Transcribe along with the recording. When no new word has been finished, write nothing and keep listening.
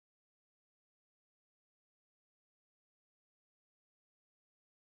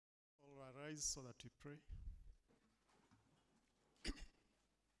rise so that we pray.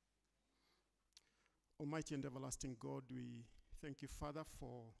 Almighty and everlasting God, we thank you, Father,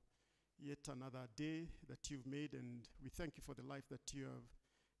 for yet another day that you've made, and we thank you for the life that you have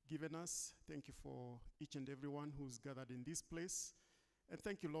given us. Thank you for each and everyone who's gathered in this place. And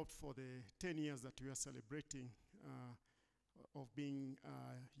thank you, Lord, for the 10 years that we are celebrating of being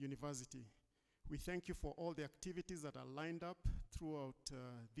a university. We thank you for all the activities that are lined up throughout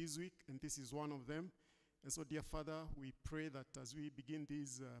this week, and this is one of them. And so, dear Father, we pray that as we begin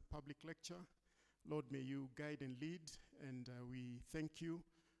this public lecture, Lord, may you guide and lead, and we thank you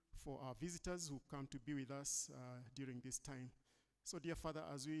for our visitors who come to be with us during this time. So, dear Father,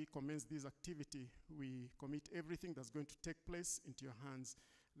 as we commence this activity, we commit everything that's going to take place into your hands.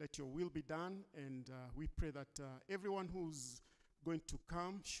 Let your will be done, and we pray that everyone who's going to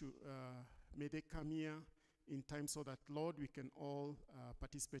come, may they come here in time so that, Lord, we can all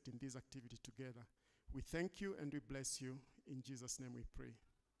participate in this activity together. We thank you and we bless you. In Jesus' name we pray.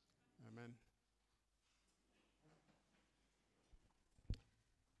 Amen.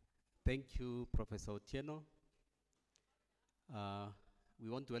 Thank you, Professor Otieno. We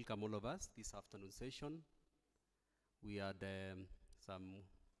want to welcome all of us this afternoon session. We had some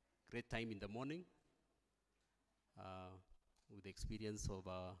great time in the morning with the experience of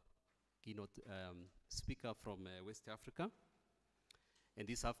a keynote speaker from West Africa. And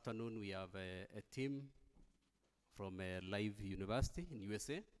this afternoon we have a team from Live University in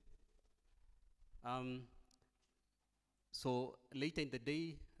USA. So later in the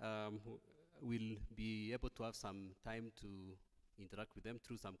day, we'll be able to have some time to interact with them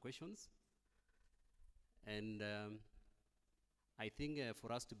through some questions. And I think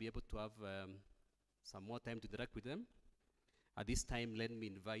for us to be able to have some more time to interact with them, at this time, let me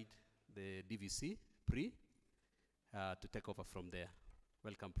invite the DVC, Pri, to take over from there.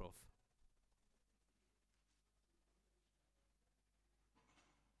 Welcome, Prof.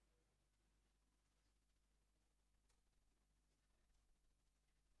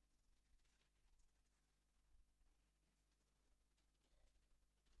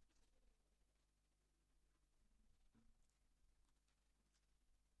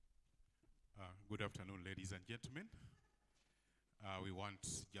 Good afternoon, ladies and gentlemen. We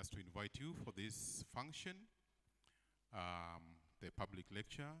want just to invite you for this function, the public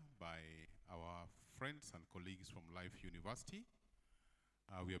lecture by our friends and colleagues from Life University.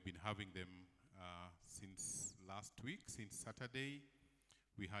 We have been having them since last week, since Saturday.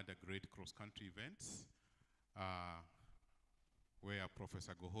 We had a great cross-country event where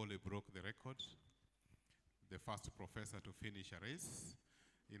Professor Gohole broke the record, the first professor to finish a race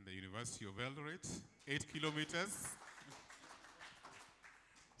in the University of Eldoret, 8 kilometers.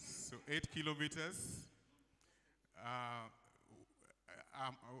 So 8 kilometers. I'm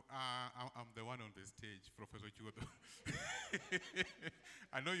the one on the stage, Professor Chuodo.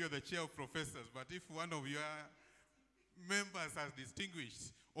 I know you're the chair of professors, but if one of your members has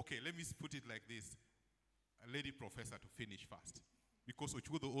distinguished, okay, let me put it like this, a lady professor to finish first, because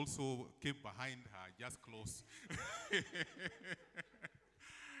Ochuodo also came behind her, just close.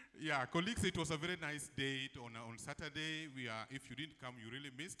 Yeah, colleagues, it was a very nice day on Saturday. If you didn't come, you really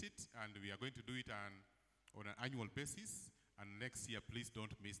missed it, and we are going to do it on an annual basis. And next year, please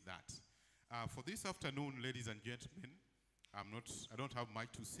don't miss that. For this afternoon, ladies and gentlemen, I don't have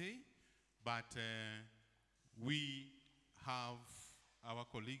much to say, but we have our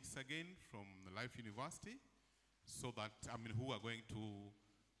colleagues again from the Life University, so that who are going to.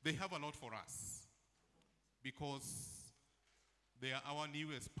 They have a lot for us because they are our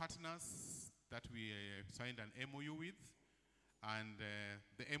newest partners that we signed an MOU with, and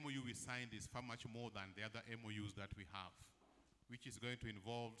the MOU we signed is far much more than the other MOUs that we have, which is going to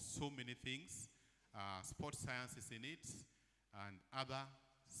involve so many things. Sports science is in it, and other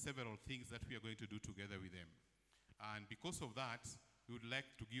several things that we are going to do together with them. And because of that, we would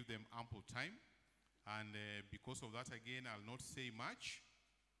like to give them ample time. And because of that, again, I'll not say much,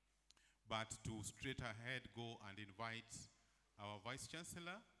 but to straight ahead go and invite our Vice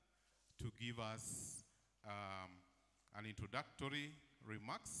Chancellor to give us an introductory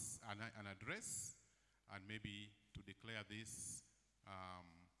remarks, an address, and maybe to declare this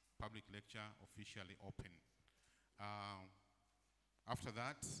public lecture officially open. After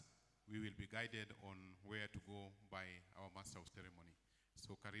that, we will be guided on where to go by our Master of Ceremony.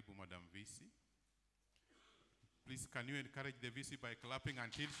 So, Karibu, Madam VC. Please, can you encourage the VC by clapping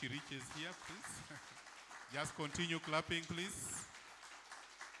until she reaches here, please? Just continue clapping, please.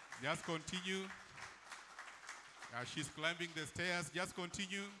 Just continue. She's climbing the stairs. Just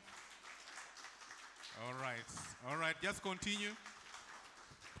continue. All right. All right. Just continue. Thank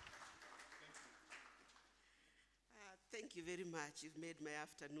Thank you very much. You've made my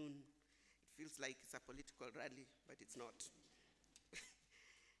afternoon. It feels like it's a political rally, but it's not.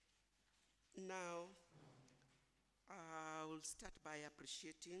 Now, I will start by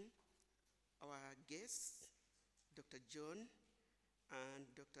appreciating our guests, Dr. John and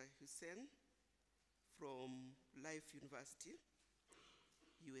Dr. Hussein from Life University,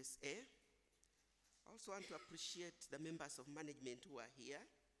 USA. I also want to appreciate the members of management who are here.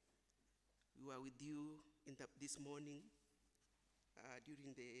 We were with you this morning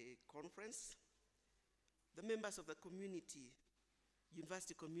during the conference. The members of the community,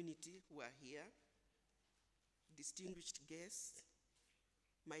 university community who are here, distinguished guests,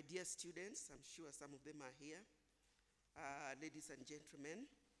 my dear students, I'm sure some of them are here, ladies and gentlemen.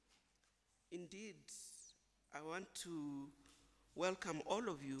 Indeed, I want to welcome all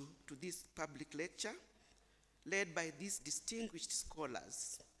of you to this public lecture led by these distinguished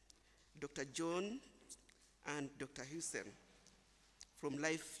scholars, Dr. John and Dr. Hussein from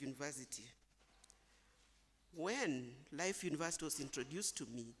Life University. When Life University was introduced to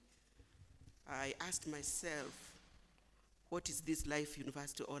me, I asked myself, what is this Life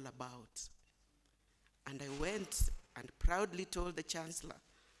University all about? And I went and proudly told the Chancellor,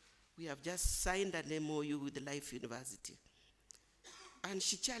 we have just signed an MOU with the Life University. And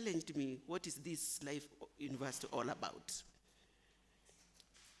she challenged me, what is this Life University all about?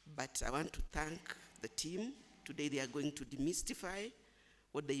 But I want to thank the team. Today they are going to demystify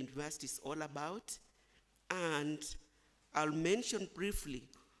what the university is all about. And I'll mention briefly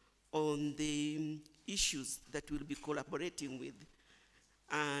on the issues that we'll be collaborating with.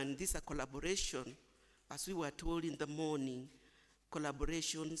 And this is a collaboration, as we were told in the morning,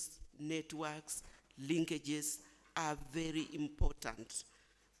 collaborations, networks, linkages are very important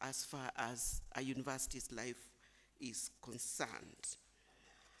as far as a university's life is concerned.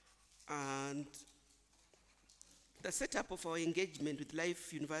 And the setup of our engagement with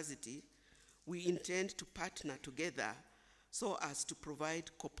Life University, we intend to partner together so as to provide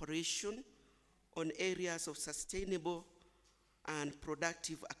cooperation on areas of sustainable and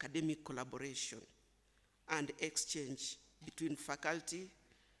productive academic collaboration and exchange between faculty,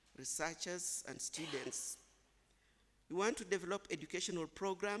 researchers, and students. We want to develop educational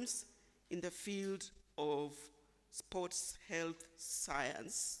programs in the field of sports health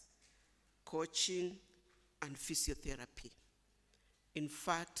science, coaching, and physiotherapy. In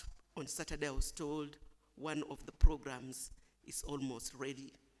fact, on Saturday I was told one of the programs is almost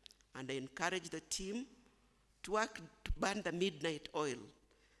ready. And I encourage the team to work to burn the midnight oil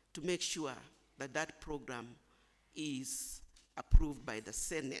to make sure that that program is approved by the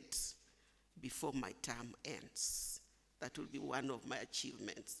Senate before my term ends. That will be one of my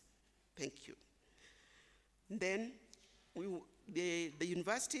achievements. Thank you. Then, the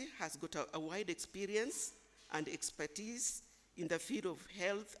university has got a wide experience and expertise in the field of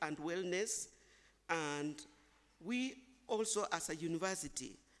health and wellness, and we also as a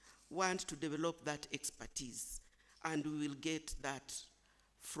university want to develop that expertise, and we will get that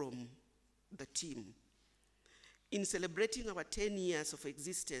from the team. In celebrating our 10 years of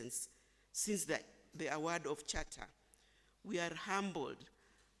existence since the award of charter, we are humbled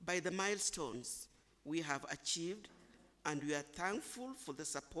by the milestones we have achieved, and we are thankful for the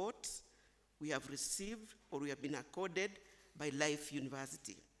support we have received or we have been accorded by Life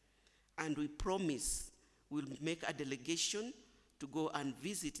University. And we promise we'll make a delegation to go and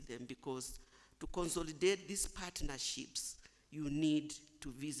visit them, because to consolidate these partnerships, you need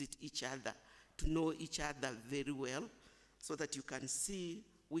to visit each other, to know each other very well, so that you can see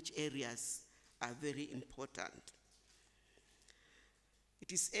which areas are very important.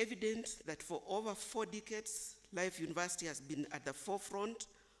 It is evident that for over 4 decades, Life University has been at the forefront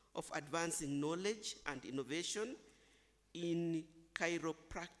of advancing knowledge and innovation in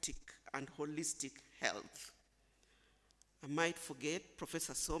chiropractic and holistic health. I might forget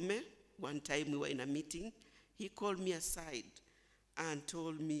Professor Some. One time we were in a meeting, he called me aside and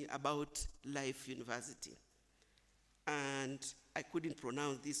told me about Life University. And I couldn't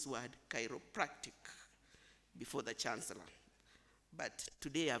pronounce this word, chiropractic, before the Chancellor. But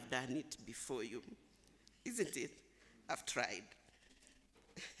today I've done it before you. Isn't it? I've tried.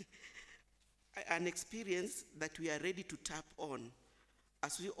 An experience that we are ready to tap on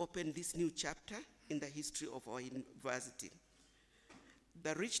as we open this new chapter in the history of our university.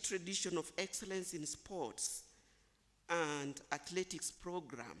 The rich tradition of excellence in sports and athletics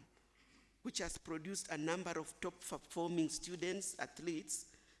program, which has produced a number of top-performing students, athletes,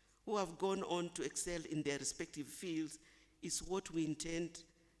 who have gone on to excel in their respective fields, is what we intend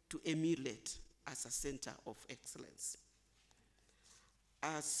to emulate as a center of excellence.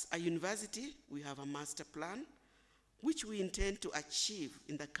 As a university, we have a master plan which we intend to achieve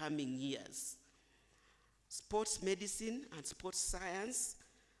in the coming years. Sports medicine and sports science,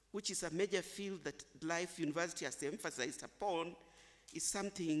 which is a major field that Life University has emphasized upon, is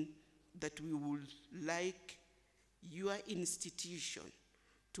something that we would like your institution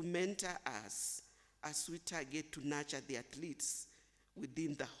to mentor us as we target to nurture the athletes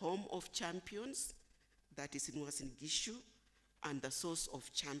within the home of champions, that is in Uasin Gishu, and the source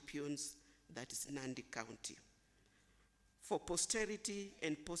of champions, that is Nandi County. For posterity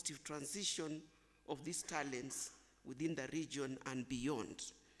and positive transition of these talents within the region and beyond.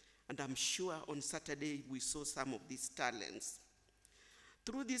 And I'm sure on Saturday we saw some of these talents.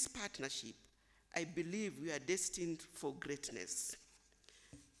 Through this partnership, I believe we are destined for greatness.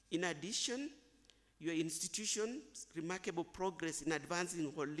 In addition, your institution's remarkable progress in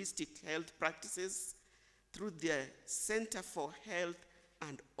advancing holistic health practices through the Center for Health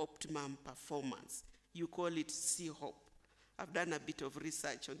and Optimum Performance. You call it CHOP. I've done a bit of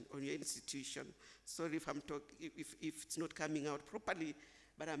research on your institution. Sorry if it's not coming out properly,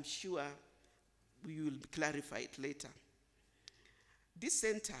 but I'm sure we will clarify it later. This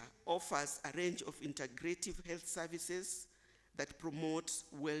center offers a range of integrative health services that promote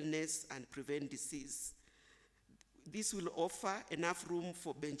wellness and prevent disease. This will offer enough room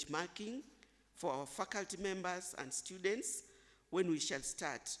for benchmarking for our faculty members and students when we shall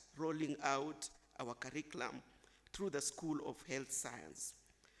start rolling out our curriculum through the School of Health Science.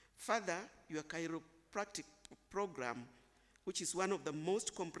 Further, your chiropractic program, which is one of the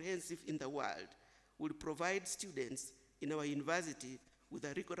most comprehensive in the world, will provide students in our university with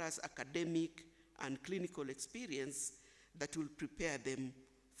a rigorous academic and clinical experience that will prepare them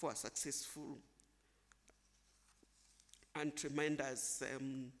for a successful and tremendous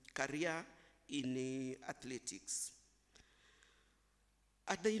career in athletics.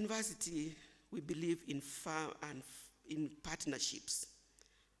 At the university, we believe in partnerships.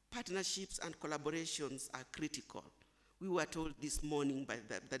 Partnerships and collaborations are critical. We were told this morning by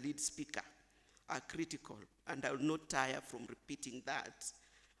the lead speaker, are critical, and I will not tire from repeating that.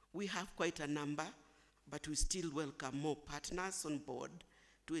 We have quite a number, but we still welcome more partners on board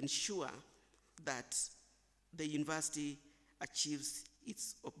to ensure that the university achieves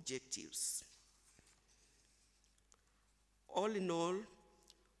its objectives. All in all,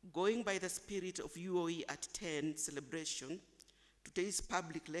 going by the spirit of UoE at 10 celebration, today's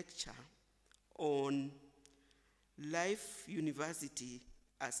public lecture on Life University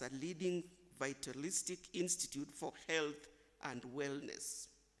as a leading vitalistic institute for health and wellness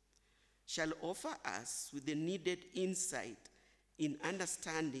shall offer us with the needed insight in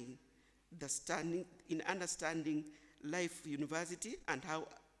understanding Life University and how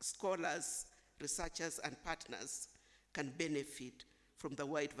scholars, researchers, and partners can benefit from the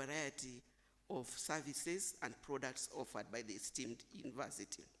wide variety of services and products offered by the esteemed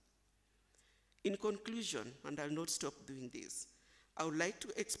university. In conclusion, and I'll not stop doing this, I would like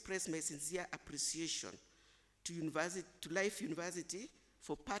to express my sincere appreciation to Life University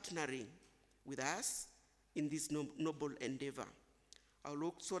for partnering with us in this noble endeavor. I would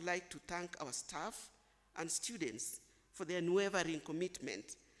also like to thank our staff and students for their unwavering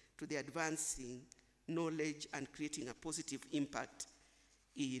commitment to the advancing knowledge and creating a positive impact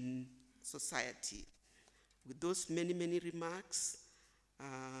in society. With those many, many remarks,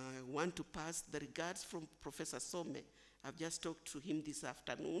 I want to pass the regards from Professor Some. I've just talked to him this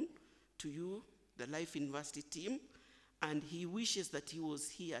afternoon, to you, the Life University team, and he wishes that he was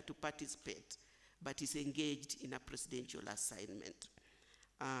here to participate, but is engaged in a presidential assignment.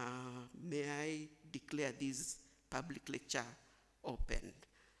 May I declare this public lecture open.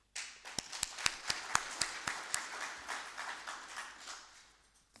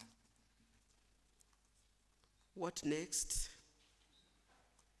 What next?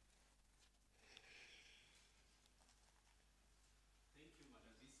 Thank you,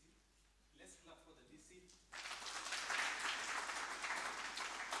 Madam VC. Let's clap for the VC.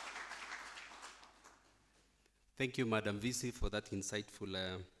 Thank you, Madam VC, for that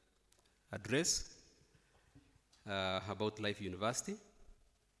insightful address about Life University.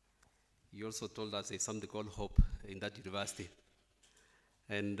 You also told us there's something called hope in that university.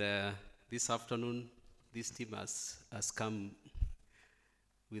 And this afternoon, this team has come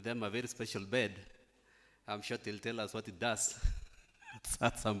with them a very special bed. I'm sure they'll tell us what it does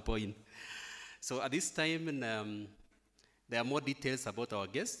at some point. So at this time, there are more details about our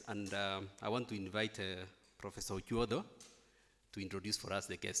guests, and I want to invite Professor Ochuodo to introduce for us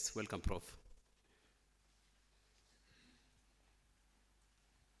the guests. Welcome, Prof.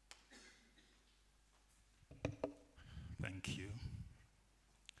 Thank you.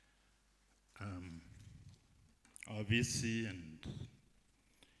 our VC and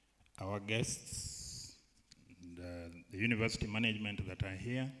our guests, and, the university management that are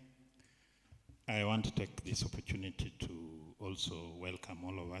here, I want to take this opportunity to also welcome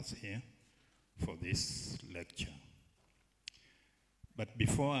all of us here for this lecture. But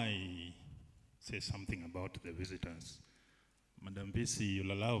before I say something about the visitors, Madam VC,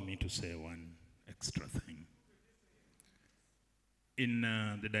 you'll allow me to say one extra thing. In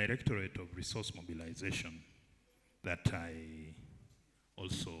the Directorate of Resource Mobilization that I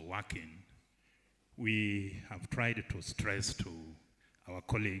also work in, we have tried to stress to our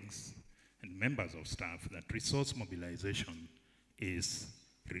colleagues and members of staff that resource mobilization is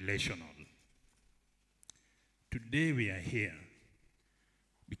relational. Today we are here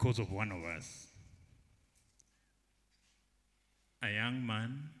because of one of us, a young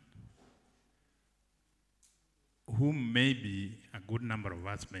man whom maybe a good number of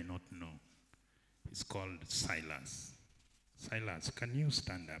us may not know. He's called Silas. Silas, can you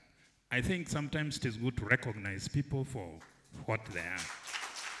stand up? I think sometimes it is good to recognize people for what they are.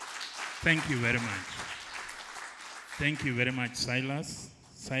 Thank you very much. Thank you very much, Silas.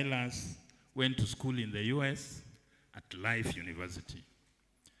 Silas went to school in the US at Life University.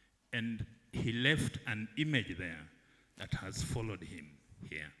 And he left an image there that has followed him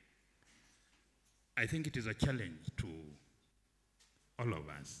here. I think it is a challenge to all of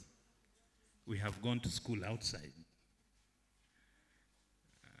us. We have gone to school outside.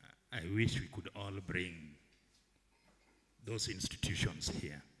 I wish we could all bring those institutions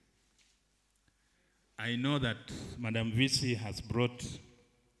here. I know that Madam VC has brought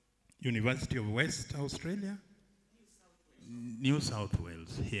University of West Australia, New South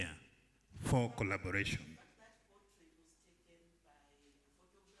Wales here for collaboration.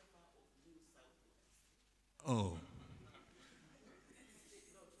 Oh,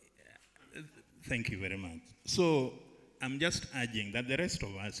 thank you very much. So I'm just urging that the rest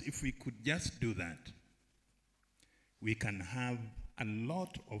of us, if we could just do that, we can have a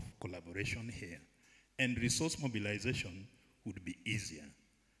lot of collaboration here. And resource mobilization would be easier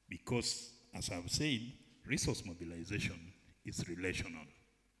because, as I've said, resource mobilization is relational.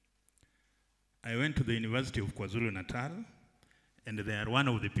 I went to the University of KwaZulu-Natal, and they are one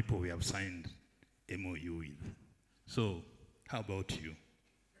of the people we have signed MOU with. So, how about you?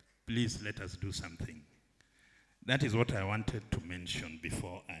 Please let us do something. That is what I wanted to mention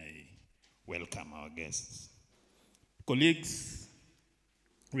before I welcome our guests. Colleagues,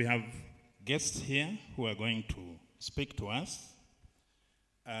 we have guests here who are going to speak to us.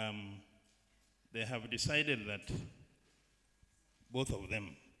 They have decided that both of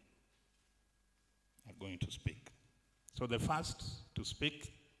them are going to speak. So the first to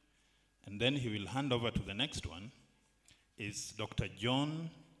speak, and then he will hand over to the next one, is Dr. John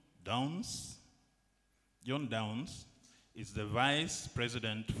Downs. John Downs is the Vice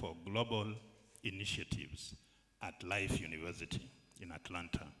President for Global Initiatives at Life University in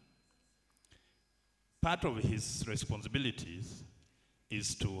Atlanta. Part of his responsibilities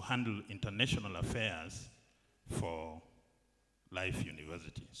is to handle international affairs for Life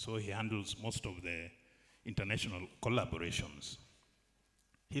University. So he handles most of the international collaborations.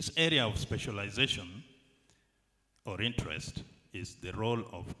 His area of specialization or interest is the role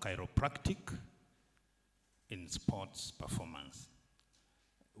of chiropractic in sports performance.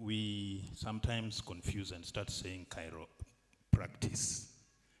 We sometimes confuse and start saying chiropractice,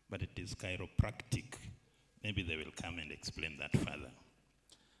 but it is chiropractic. Maybe they will come and explain that further.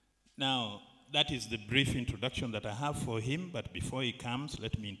 Now, that is the brief introduction that I have for him, but before he comes,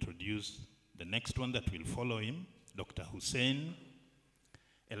 let me introduce the next one that will follow him, Dr. Hussein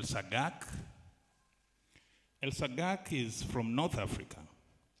El Sagak. El Sagak is from North Africa,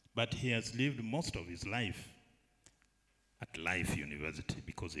 but he has lived most of his life at Life University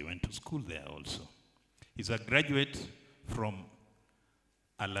because he went to school there also. He's a graduate from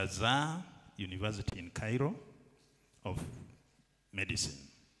Al-Azhar University in Cairo of medicine.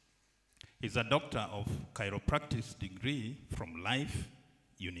 He's a doctor of chiropractic degree from Life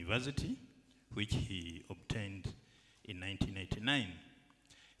University, which he obtained in 1989.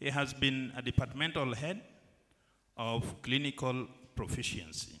 He has been a departmental head of clinical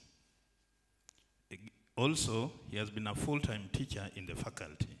proficiency. Also, he has been a full-time teacher in the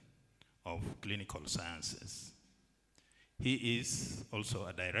faculty of clinical sciences. He is also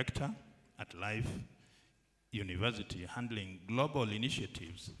a director at Life University, handling global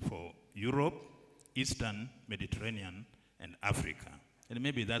initiatives for Europe, Eastern Mediterranean, and Africa. And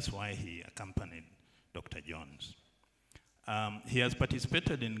maybe that's why he accompanied Dr. Jones. He has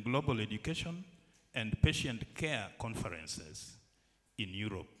participated in global education and patient care conferences in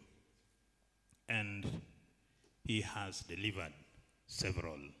Europe. And he has delivered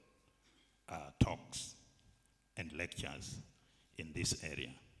several talks and lectures in this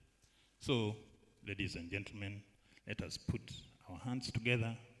area. So, ladies and gentlemen, let us put our hands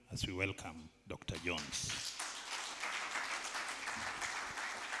together as we welcome Dr. Jones.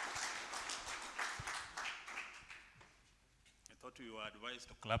 I thought we were advised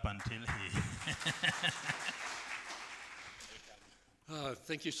to clap until he...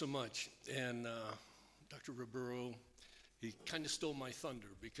 Thank you so much. And Dr. Ribeiro, he kind of stole my thunder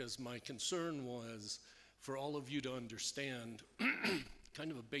because my concern was for all of you to understand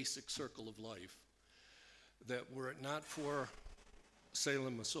kind of a basic circle of life, that were it not for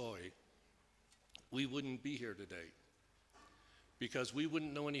Salem Masoy, we wouldn't be here today, because we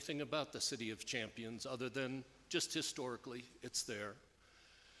wouldn't know anything about the City of Champions other than just historically, it's there.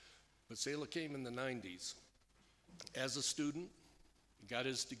 But Salem came in the 90s as a student, got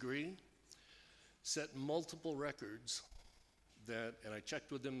his degree, set multiple records that, and I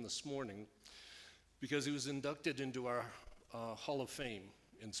checked with him this morning, because he was inducted into our Hall of Fame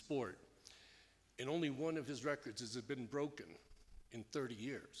in sport. And only one of his records has been broken in 30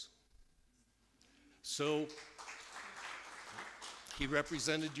 years. So he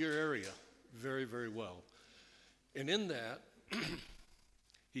represented your area very, very well. And in that,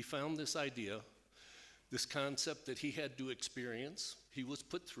 he found this idea, this concept that he had to experience, he was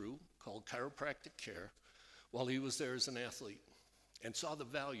put through, called chiropractic care, while he was there as an athlete, and saw the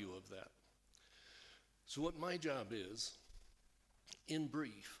value of that. So what my job is, in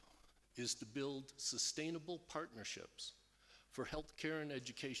brief, is to build sustainable partnerships for healthcare and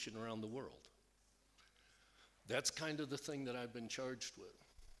education around the world. That's kind of the thing that I've been charged with.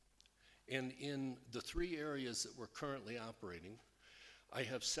 And in the 3 areas that we're currently operating, I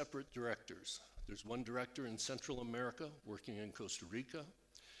have separate directors. There's one director in Central America working in Costa Rica.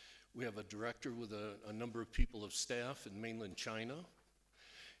 We have a director with a number of people of staff in mainland China.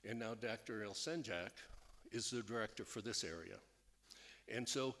 And now Dr. Elsenjak is the director for this area. And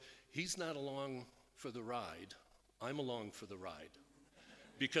so he's not along for the ride, I'm along for the ride.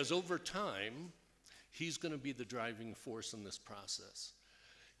 Because over time, he's going to be the driving force in this process.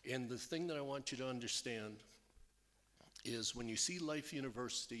 And the thing that I want you to understand is when you see Life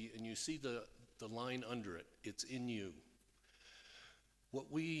University and you see the line under it, it's in you. What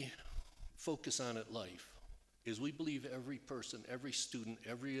we focus on at Life is we believe every person, every student,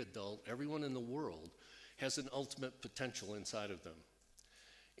 every adult, everyone in the world has an ultimate potential inside of them.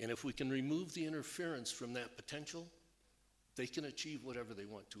 And if we can remove the interference from that potential, they can achieve whatever they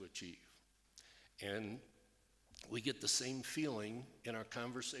want to achieve. And we get the same feeling in our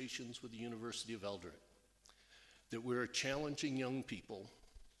conversations with the University of Eldred, that we're challenging young people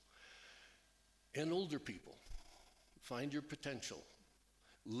and older people. Find your potential,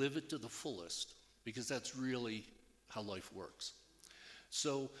 live it to the fullest, because that's really how life works.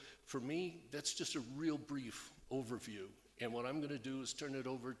 So for me, that's just a real brief overview. And what I'm going to do is turn it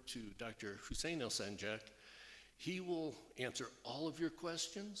over to Dr. Hussein Elsenjak. He will answer all of your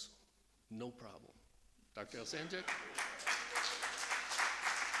questions, no problem. Dr. Elsenjak?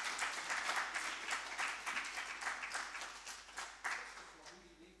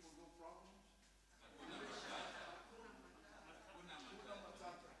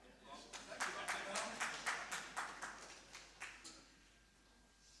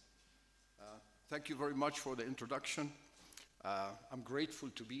 Thank you very much for the introduction. I'm grateful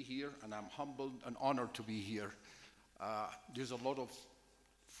to be here, and I'm humbled and honored to be here. There's a lot of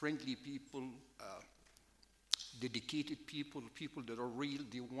friendly people, dedicated people, people that are real,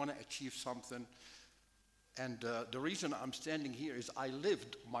 they want to achieve something. And the reason I'm standing here is I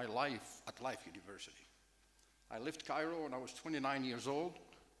lived my life at Life University. I left Cairo when I was 29 years old.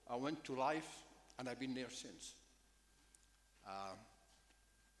 I went to Life, and I've been there since.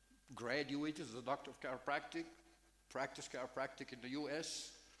 Graduated as a doctor of chiropractic, practiced chiropractic in the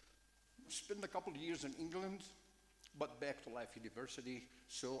US, spent a couple of years in England, but back to Life University.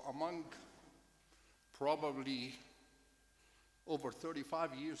 So among probably over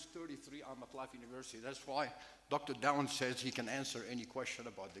 35 years, 33, I'm at Life University. That's why Dr. Down says he can answer any question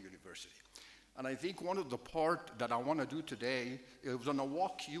about the university. And I think one of the part that I want to do today is I'm going to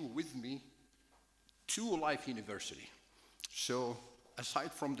walk you with me to Life University. So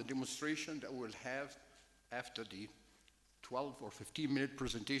aside from the demonstration that we'll have after the 12 or 15-minute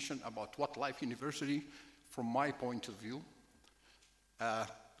presentation about what Life University, from my point of view,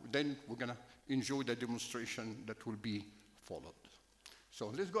 then we're going to enjoy the demonstration that will be followed.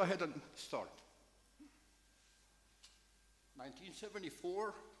 So let's go ahead and start.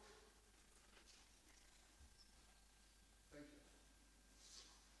 1974. Thank you.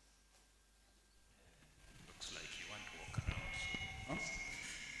 Looks like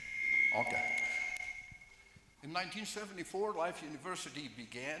In 1974, Life University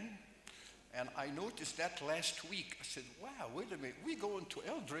began, and I noticed that last week. I said, wow, wait a minute, we're going to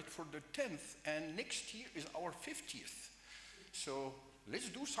Eldred for the 10th, and next year is our 50th. So let's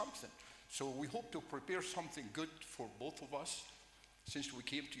do something. So we hope to prepare something good for both of us, since we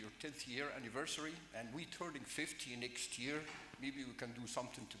came to your 10th year anniversary, and we turning 50 next year. Maybe we can do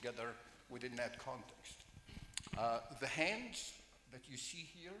something together within that context. The hands that you see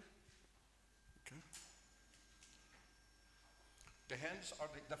here, okay. The hands are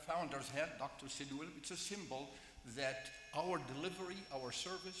the founder's hand, Dr. Sidwell. It's a symbol that our delivery, our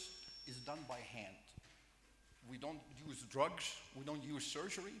service is done by hand. We don't use drugs, we don't use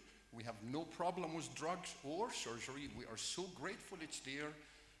surgery. We have no problem with drugs or surgery. We are so grateful it's there,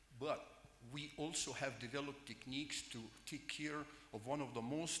 but we also have developed techniques to take care of one of the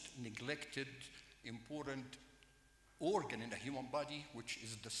most neglected, important organ in the human body, which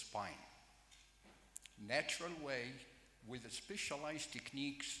is the spine. Natural way with specialized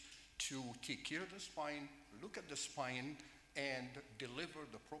techniques to take care of the spine, look at the spine, and deliver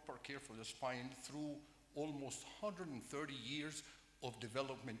the proper care for the spine through almost 130 years of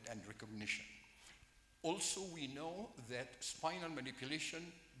development and recognition. Also, we know that spinal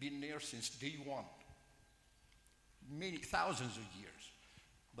manipulation been there since day one, many thousands of years.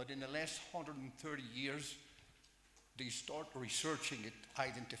 But in the last 130 years, they start researching it,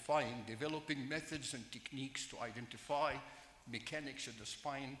 identifying, developing methods and techniques to identify mechanics of the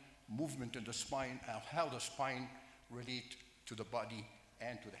spine, movement in the spine, and how the spine relate to the body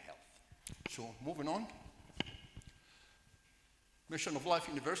and to the health. So moving on. Mission of Life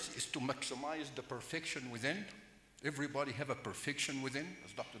University is to maximize the perfection within. Everybody have a perfection within.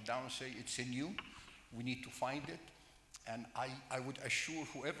 As Dr. Down say, it's in you. We need to find it. And I would assure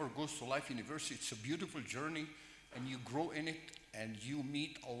whoever goes to Life University, it's a beautiful journey, and you grow in it, and you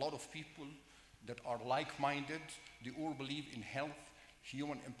meet a lot of people that are like-minded. They all believe in health,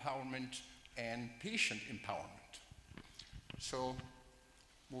 human empowerment, and patient empowerment. So,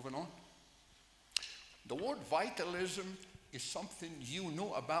 moving on. The word vitalism is something you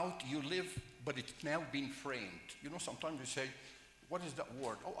know about, you live, but it's now been framed. You know, sometimes you say, what is that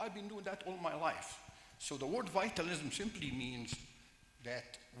word? Oh, I've been doing that all my life. So the word vitalism simply means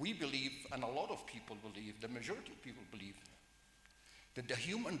that we believe, and a lot of people believe, the majority of people believe, that the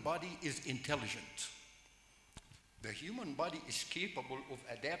human body is intelligent. The human body is capable of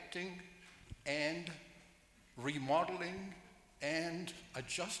adapting and remodeling and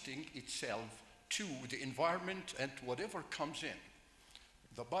adjusting itself to the environment and to whatever comes in.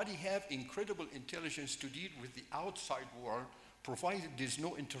 The body have incredible intelligence to deal with the outside world, provided there's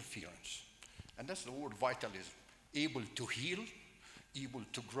no interference. And that's the word vitalism. Able to heal, able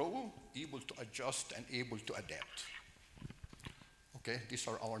to grow, able to adjust, and able to adapt. Okay, these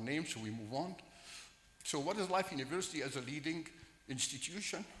are our names, so we move on. So what is Life University as a leading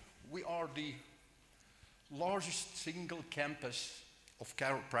institution? We are the largest single campus of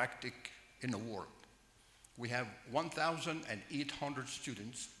chiropractic in the world. We have 1,800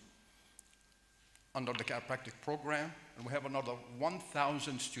 students under the chiropractic program, and we have another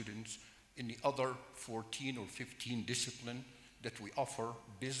 1,000 students in the other 14 or 15 disciplines that we offer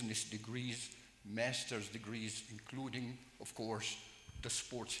business degrees, master's degrees, including, of course, the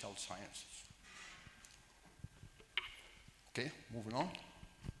sports health sciences. Okay, moving on.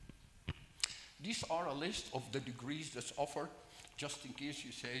 These are a list of the degrees that's offered, just in case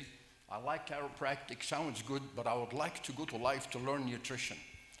you say, I like chiropractic, sounds good, but I would like to go to Life to learn nutrition,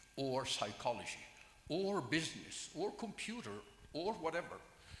 or psychology, or business, or computer, or whatever.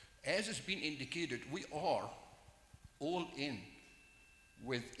 As has been indicated, we are all in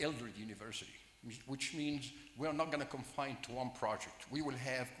with Eldred University, which means we are not going to confine to one project. We will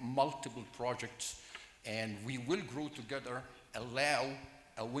have multiple projects, and we will grow together, allow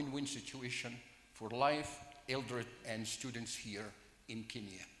a win-win situation for Life, Eldred, and students here in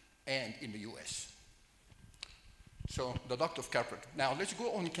Kenya and in the US. So the Doctor of Chiropractic. Now let's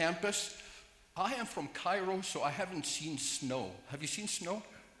go on campus. I am from Cairo, so I haven't seen snow. Have you seen snow?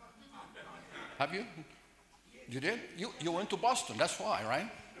 Have you? You did? You went to Boston, that's why, right?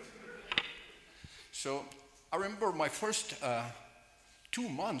 So I remember my first 2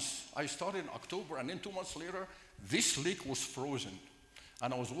 months, I started in October, and then 2 months later, this lake was frozen.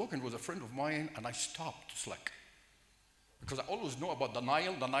 And I was walking with a friend of mine, and I stopped. It's like, because I always know about the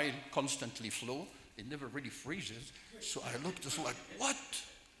Nile constantly flows. It never really freezes. So I looked, it's like, what?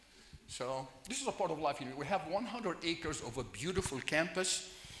 So this is a part of Life. We have 100 acres of a beautiful campus,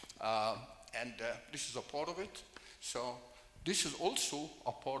 and this is a part of it. So this is also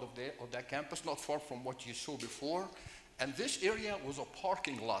a part of that campus, not far from what you saw before. And this area was a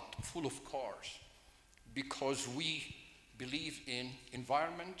parking lot full of cars. because we believe in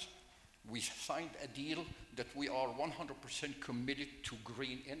environment. We signed a deal that we are 100% committed to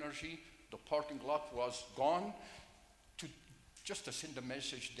green energy. The parking lot was gone just to send a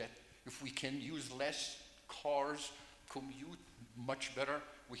message that if we can use less cars, commute much better,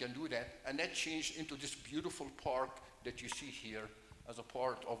 we can do that. And that changed into this beautiful park that you see here as a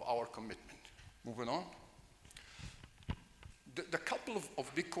part of our commitment. Moving on. The couple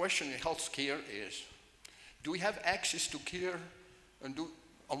of big questions in healthcare is, do we have access to care, and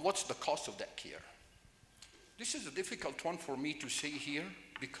what's the cost of that care? This is a difficult one for me to say here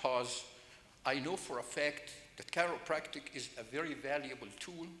because I know for a fact that chiropractic is a very valuable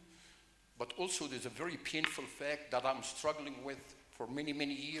tool, but also there's a very painful fact that I'm struggling with for many,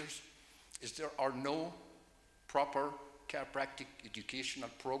 many years, is there are no proper chiropractic educational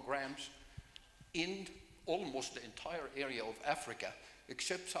programs in almost the entire area of Africa,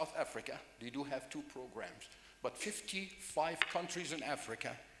 except South Africa. They do have 2 programs. But 55 countries in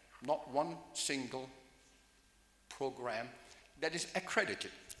Africa, not one single program that is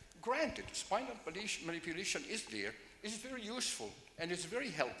accredited. Granted, spinal manipulation is there, it's very useful, and it's very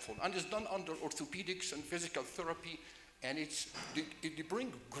helpful, and it's done under orthopedics and physical therapy, and they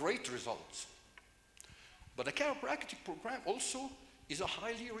bring great results. But the chiropractic program also is a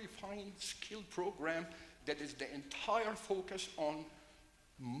highly refined, skilled program that is the entire focus on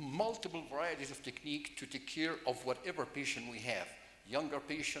multiple varieties of technique to take care of whatever patient we have. Younger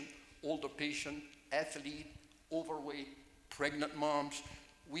patient, older patient, athlete, overweight, pregnant moms.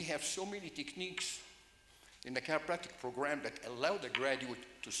 We have so many techniques in the chiropractic program that allow the graduate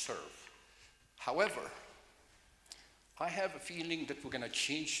to serve. However, I have a feeling that we're going to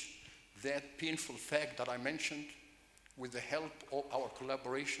change that painful fact that I mentioned with the help of our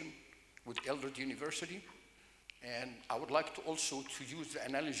collaboration with Eldred University. And I would like to also to use the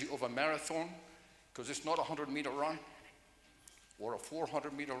analogy of a marathon, because it's not a 100-meter run or a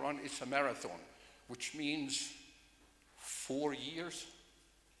 400-meter run, it's a marathon, which means 4 years,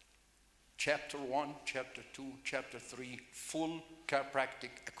 chapter 1, chapter 2, chapter 3, full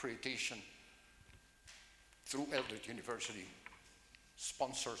chiropractic accreditation through Eldred University,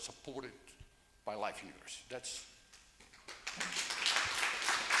 sponsored, supported by Life University. That's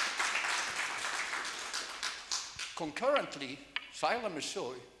concurrently, Sila and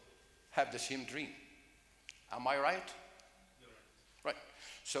Missouri have the same dream. Am I right? Right.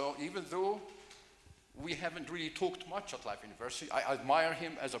 So even though we haven't really talked much at Life University, I admire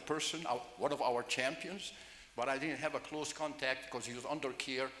him as a person, one of our champions, but I didn't have a close contact because he was under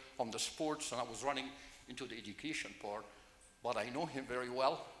care on the sports and I was running into the education part. But I know him very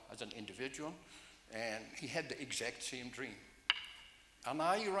well as an individual, and he had the exact same dream. And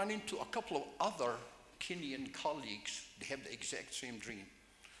I ran into a couple of other Kenyan colleagues, they have the exact same dream.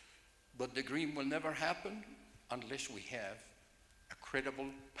 But the dream will never happen unless we have a credible,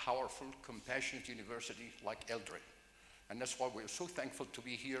 powerful, compassionate university like Eldred. And that's why we're so thankful to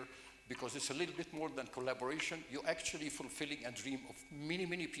be here, because it's a little bit more than collaboration. You're actually fulfilling a dream of many,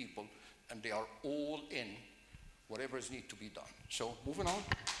 many people, and they are all in whatever is need to be done. So moving on.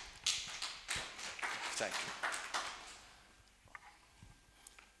 Thank you.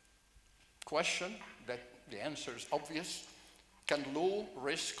 Question that the answer is obvious. Can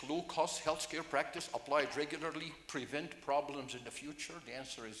low-risk, low-cost healthcare practice applied regularly prevent problems in the future? The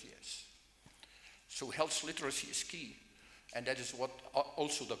answer is yes. So health literacy is key, and that is what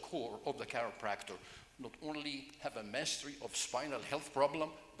also the core of the chiropractor. Not only have a mastery of spinal health problem,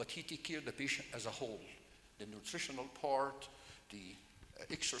 but he take care of the patient as a whole. The nutritional part, the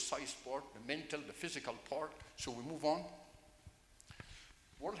exercise part, the mental, the physical part. So we move on.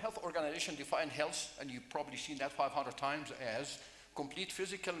 World Health Organization defined health, and you've probably seen that 500 times, as complete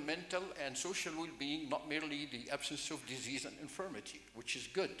physical, mental, and social well-being, not merely the absence of disease and infirmity, which is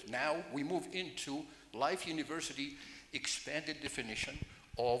good. Now we move into Life University expanded definition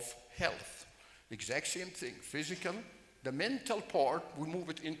of health. Exact same thing, physical. The mental part, we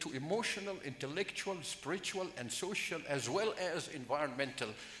move it into emotional, intellectual, spiritual, and social, as well as environmental.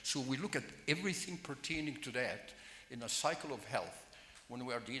 So we look at everything pertaining to that in a cycle of health when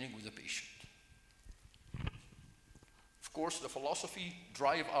we are dealing with the patient. Of course, the philosophy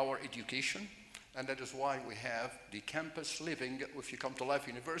drive our education, and that is why we have the campus living. If you come to Life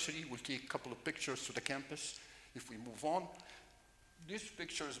University, we'll take a couple of pictures to the campus. If we move on, this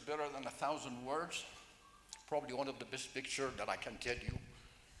picture is better than 1,000 words. Probably one of the best pictures that I can tell you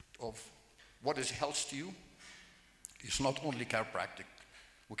of what is health to you. It's not only chiropractic.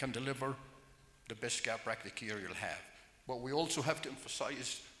 We can deliver the best chiropractic care you'll have. But we also have to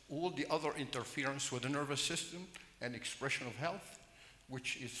emphasize all the other interference with the nervous system and expression of health.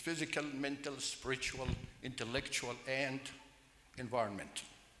 which is physical, mental, spiritual, intellectual, and environmental.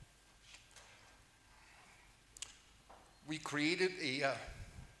 We created the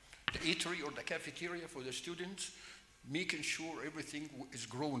eatery or the cafeteria for the students, making sure everything is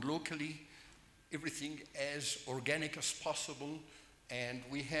grown locally, everything as organic as possible, and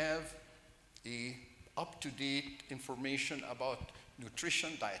we have a up-to-date information about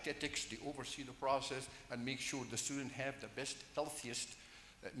nutrition, dietetics. They oversee the process and make sure the students have the best, healthiest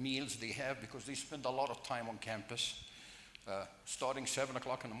meals they have, because they spend a lot of time on campus. Starting 7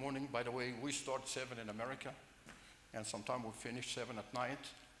 o'clock in the morning, by the way, we start 7 in America, and sometimes we finish 7 at night,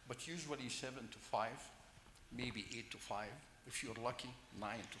 but usually 7 to 5, maybe 8 to 5. If you're lucky,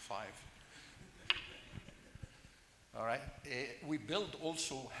 9 to 5. All right. We build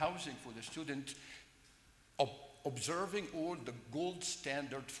also housing for the student, observing all the gold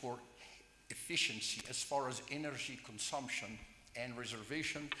standard for efficiency as far as energy consumption and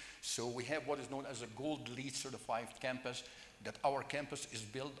reservation. So we have what is known as a gold LEED certified campus, that our campus is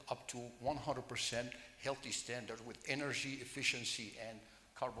built up to 100% healthy standard with energy efficiency and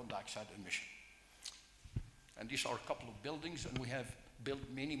carbon dioxide emission. And these are a couple of buildings, and we have built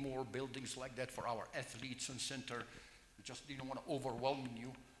many more buildings like that for our athletes and center. We just didn't want to overwhelm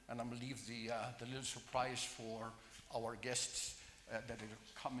you, and I'm gonna leave the little surprise for our guests that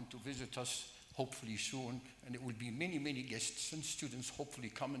are coming to visit us hopefully soon, and it will be many, many guests and students hopefully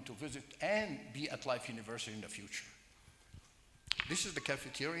coming to visit and be at Life University in the future. This is the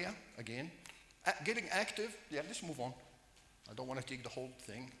cafeteria again. Getting active, yeah, let's move on. I don't want to take the whole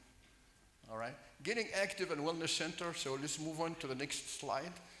thing. All right, Getting Active and Wellness Center. So let's move on to the next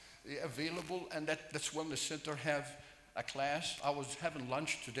slide. Available, and that's Wellness Center have a class. I was having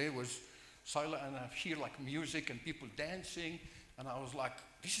lunch today with Sila, and I hear like music and people dancing, and I was like,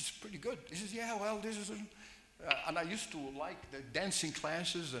 this is pretty good. This is, yeah, well, this is, and I used to like the dancing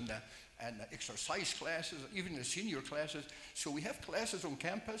classes and the exercise classes, even the senior classes. So we have classes on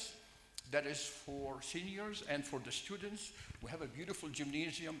campus that is for seniors and for the students. We have a beautiful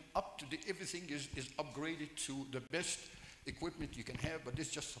gymnasium. Everything is upgraded to the best equipment you can have, but this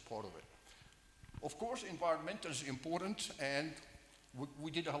is just a part of it. Of course, environmental is important, and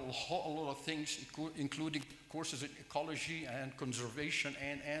we did a lot of things, including courses in ecology and conservation,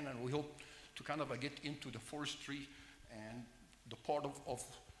 and we hope to kind of get into the forestry and the part of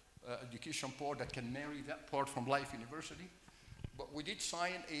education part that can marry that part from Life University. But we did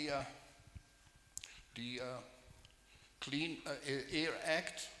sign the Clean Air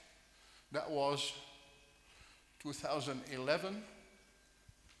Act. That was 2011.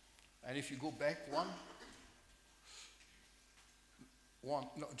 And if you go back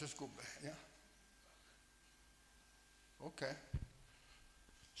no, just go back, yeah. Okay.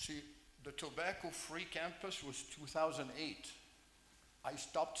 See, the tobacco-free campus was 2008. I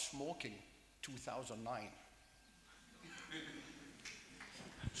stopped smoking 2009.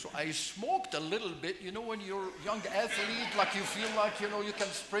 So I smoked a little bit. You know, when you're a young athlete, like you feel like, you know, you can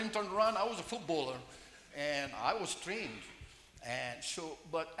sprint and run. I was a footballer, and I was trained. And so,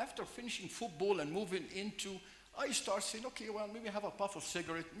 but after finishing football and moving into, I start saying, okay, well, maybe have a puff of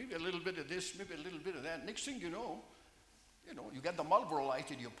cigarette, maybe a little bit of this, maybe a little bit of that. Next thing you know, you get the Marlboro light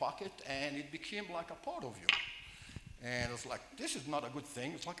in your pocket, and it became like a part of you. And it's like, this is not a good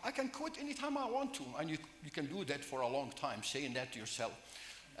thing. It's like, I can quit anytime I want to. And you can do that for a long time, saying that to yourself.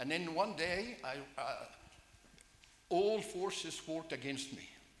 And then one day, all forces worked against me.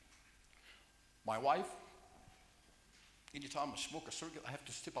 My wife, anytime I smoke a cigarette, I have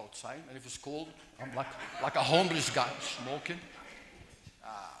to step outside. And if it's cold, I'm like a homeless guy smoking.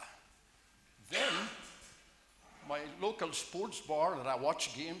 Then, my local sports bar that I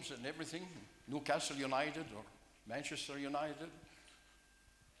watch games and everything, Newcastle United or Manchester United,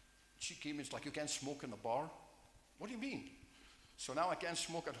 she came in, it's like, you can't smoke in the bar. What do you mean? So now I can't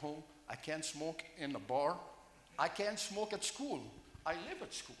smoke at home, I can't smoke in the bar, I can't smoke at school. I live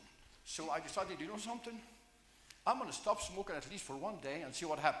at school. So I decided, you know something? I'm gonna stop smoking at least for one day and see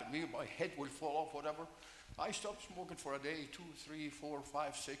what happens. Maybe my head will fall off, whatever. I stopped smoking for a day, 2, 3, 4,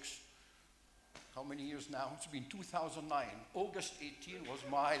 5, 6. How many years now? It's been 2009. August 18 was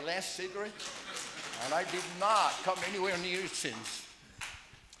my last cigarette, and I did not come anywhere near it since.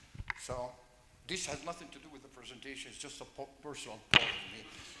 So this has nothing to do with the presentation. It's just a personal part of me.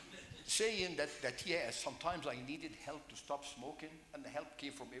 Saying that yes, sometimes I needed help to stop smoking, and the help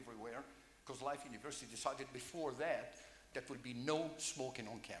came from everywhere, because Life University decided before that would be no smoking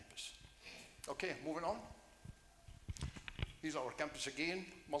on campus. Okay, moving on. Here's our campus again,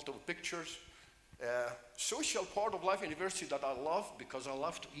 multiple pictures. Social part of Life University that I love, because I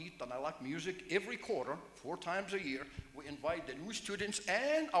love to eat and I like music, every quarter, 4 times a year, we invite the new students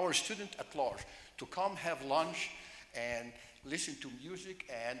and our students at large to come have lunch and listen to music,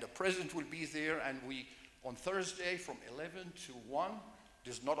 and the president will be there, and we, on Thursday from 11 to 1,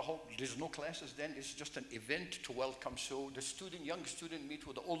 there's no classes then, it's just an event to welcome. So the young student meet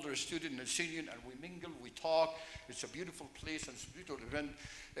with the older student and senior, and we mingle, we talk. It's a beautiful place and it's a beautiful event.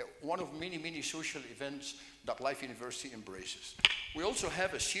 One of many, many social events that Life University embraces. We also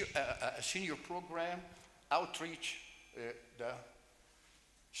have a senior program, outreach, the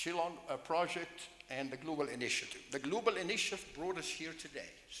Shillong project, and the Global Initiative. The Global Initiative brought us here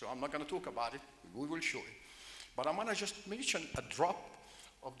today, so I'm not going to talk about it. We will show it. But I'm going to just mention a drop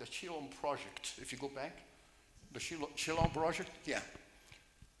of the Shillong project. If you go back, the Shillong project, yeah.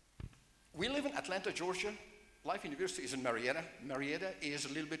 We live in Atlanta, Georgia. Life University is in Marietta. Marietta is a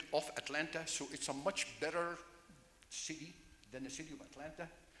little bit off Atlanta, so it's a much better city than the city of Atlanta.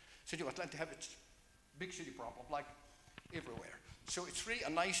 City of Atlanta have its big city problem, like everywhere. So it's really a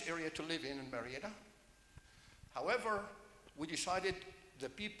nice area to live in Marietta. However, we decided the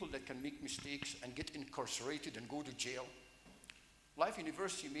people that can make mistakes and get incarcerated and go to jail, Life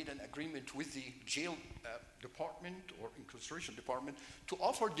University made an agreement with the jail department or incarceration department to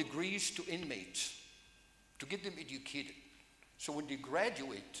offer degrees to inmates, to get them educated. So when they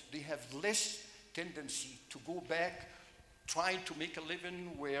graduate, they have less tendency to go back trying to make a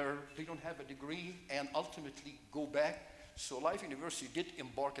living where they don't have a degree and ultimately go back. So Life University did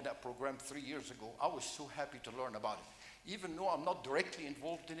embark on that program 3 years ago. I was so happy to learn about it. Even though I'm not directly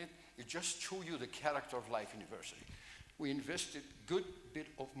involved in it, it just shows you the character of Life University. We invested good bit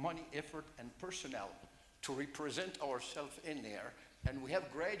of money, effort, and personnel to represent ourselves in there, and we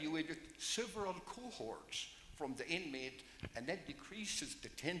have graduated several cohorts from the inmate, and that decreases the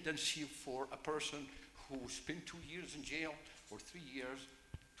tendency for a person who spent 2 years in jail or 3 years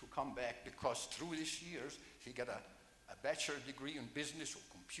to come back, because through these years, he got a bachelor degree in business or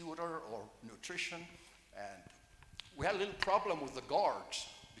computer or nutrition. And we had a little problem with the guards,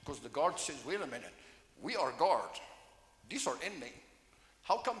 because the guard says, wait a minute, we are guards. These are inmates.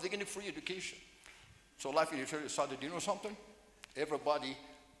 How come they get a free education? So Life University decided, you know something? Everybody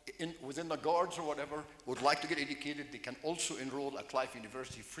within the guards or whatever would like to get educated. They can also enroll at Life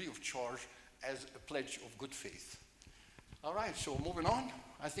University free of charge as a pledge of good faith. All right, so moving on.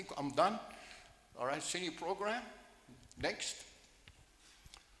 I think I'm done. All right, senior program. Next.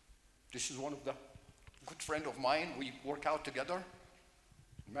 This is one of the good friend of mine. We work out together,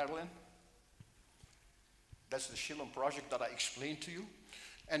 Marilyn. That's the Shillong project that I explained to you.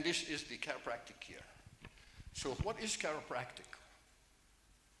 And this is the chiropractic here. So what is chiropractic?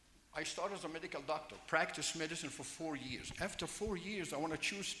 I started as a medical doctor, practiced medicine for 4 years. After 4 years, I want to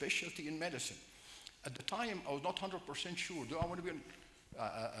choose specialty in medicine. At the time, I was not 100% sure. Do I want to be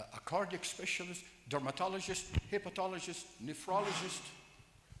a cardiac specialist, dermatologist, hepatologist, nephrologist,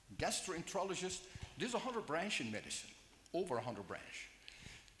 gastroenterologist? There's 100 branches in medicine, over 100 branches.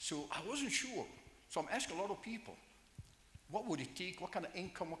 So I wasn't sure. So I'm asking a lot of people, what would it take? What kind of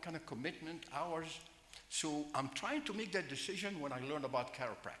income? What kind of commitment? Hours? So I'm trying to make that decision when I learned about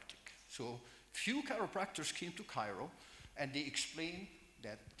chiropractic. So few chiropractors came to Cairo, and they explained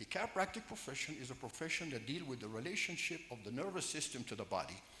that the chiropractic profession is a profession that deals with the relationship of the nervous system to the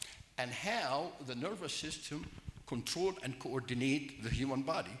body, and how the nervous system controls and coordinates the human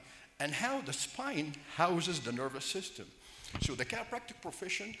body, and how the spine houses the nervous system. So the chiropractic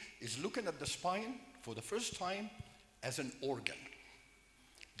profession is looking at the spine for the first time as an organ.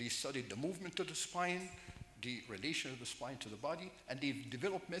 They studied the movement of the spine, the relation of the spine to the body, and they've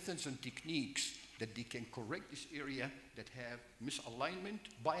developed methods and techniques that they can correct this area that have misalignment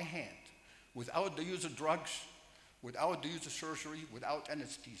by hand, without the use of drugs, without the use of surgery, without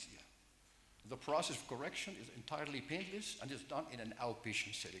anesthesia. The process of correction is entirely painless and is done in an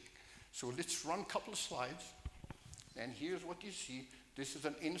outpatient setting. So let's run a couple of slides. And here's what you see. This is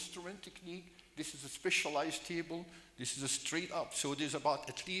an instrument technique. This is a specialized table. This is a straight up. So there's about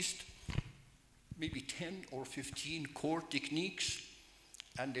at least maybe 10 or 15 core techniques.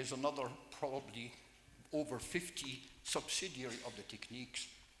 And there's another probably over 50 subsidiary of the techniques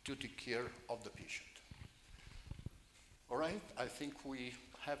to take care of the patient. All right, I think we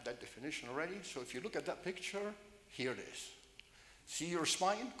have that definition already. So if you look at that picture, here it is. See your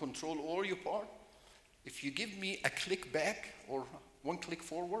spine, control all your part. If you give me a click back or one click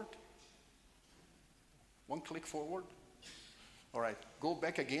forward, one click forward. All right, go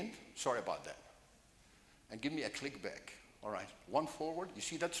back again. Sorry about that. And give me a click back. All right, one forward. You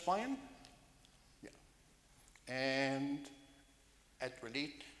see that spine? Yeah. And at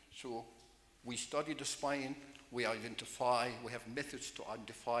relate, so We study the spine, we have methods to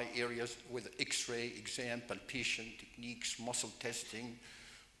identify areas with X-ray, exam, palpation, techniques, muscle testing,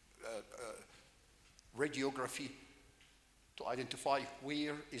 radiography, to identify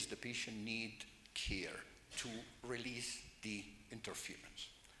where is the patient need care to release the interference.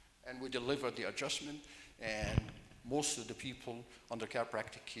 And we deliver the adjustment, and most of the people under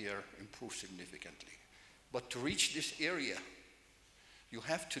chiropractic care improve significantly. But to reach this area, you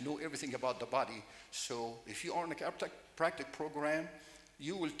have to know everything about the body. So if you are in a chiropractic program,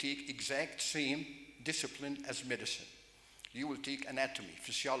 you will take exact same discipline as medicine. You will take anatomy,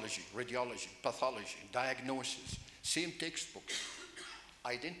 physiology, radiology, pathology, diagnosis, same textbooks,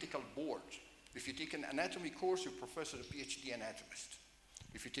 identical boards. If you take an anatomy course, your professor is a PhD anatomist.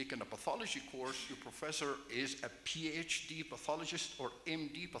 If you take a pathology course, your professor is a PhD pathologist or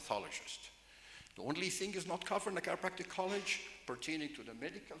MD pathologist. The only thing is not covered in the chiropractic college pertaining to the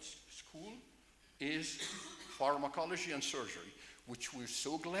medical school is pharmacology and surgery, which we're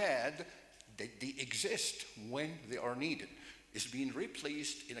so glad that they exist when they are needed. It's being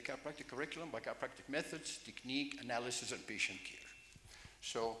replaced in a chiropractic curriculum by chiropractic methods, technique, analysis, and patient care.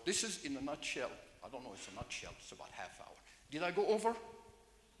 So this is in a nutshell. I don't know, it's a nutshell, it's about half hour. Did I go over?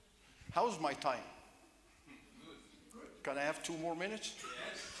 How's my time? Can I have 2 more minutes?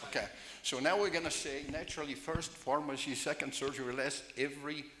 Yes. Okay, so now we're gonna say naturally first pharmacy, second surgery, last.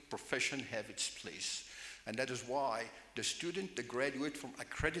 Every profession have its place. And that is why the student that graduate from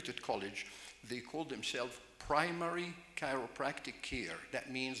accredited college, they call themselves primary chiropractic care.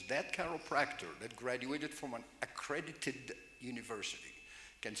 That means that chiropractor that graduated from an accredited university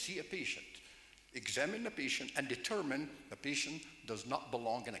can see a patient, examine the patient, and determine the patient does not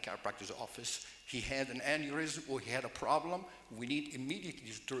belong in a chiropractor's office. He had an aneurysm or he had a problem. We need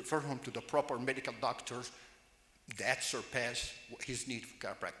immediately to refer him to the proper medical doctors that surpass his need for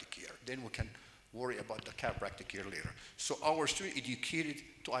chiropractic care. Then we can worry about the chiropractic care later. So our students educated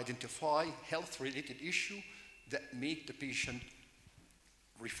to identify health-related issue that make the patient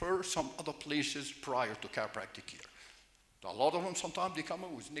refer some other places prior to chiropractic care. A lot of them sometimes they come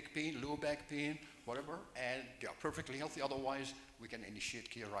in with neck pain, low back pain, whatever, and they are perfectly healthy. Otherwise, we can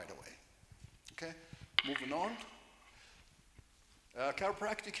initiate care right away. Okay, moving on.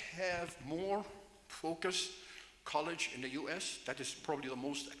 Chiropractic have more focused college in the US. That is probably the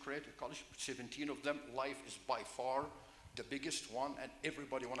most accredited college, 17 of them. Life is by far the biggest one, and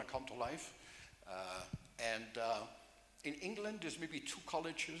everybody want to come to Life. In England, there's maybe 2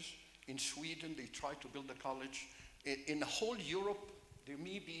 colleges. In Sweden, they try to build a college. In the whole Europe, there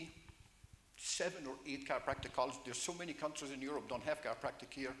may be 7 or 8 chiropractic colleges. There's so many countries in Europe don't have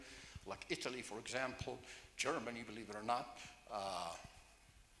chiropractic here, like Italy, for example, Germany, believe it or not,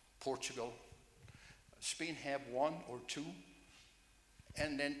 Portugal. Spain have 1 or 2,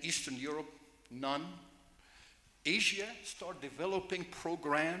 and then Eastern Europe, none. Asia start developing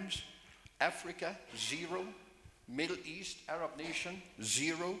programs. Africa, 0. Middle East, Arab nation,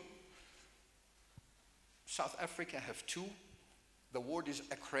 0. South Africa have 2. The word is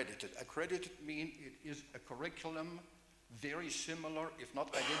accredited. Accredited means it is a curriculum very similar, if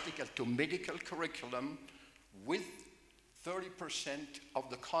not identical, to medical curriculum with 30% of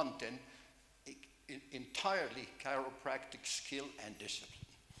the content entirely chiropractic skill and discipline.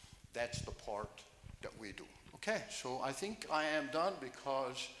 That's the part that we do. Okay, so I think I am done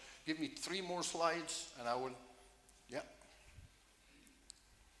because give me 3 more slides and I will, yeah.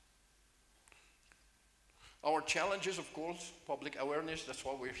 Our challenges, of course, public awareness, that's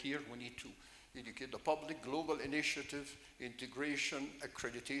why we're here. We need to educate the public, global initiative, integration,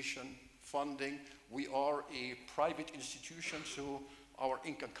 accreditation, funding. We are a private institution, so our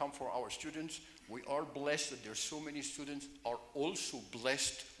income comes for our students. We are blessed that there's so many students are also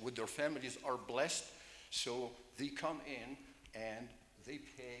blessed with their families are blessed. So they come in and they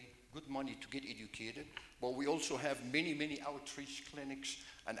pay good money to get educated. But we also have many, many outreach clinics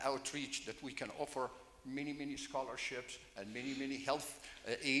and outreach that we can offer many, many scholarships and many, many health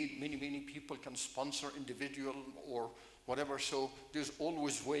aid. Many, many people can sponsor individual or whatever. So there's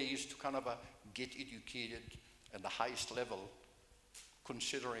always ways to kind of get educated at the highest level,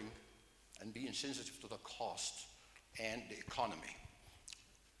 considering and being sensitive to the cost and the economy.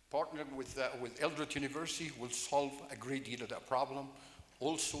 Partnering with Eldred University will solve a great deal of that problem.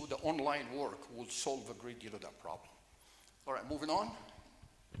 Also, the online work will solve a great deal of that problem. All right, moving on.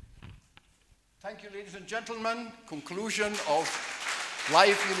 Thank you, ladies and gentlemen. Conclusion of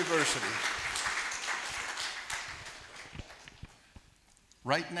Life University.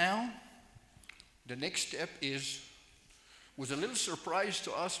 Right now, the next step was a little surprise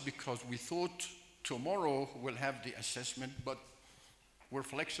to us because we thought tomorrow we'll have the assessment, but we're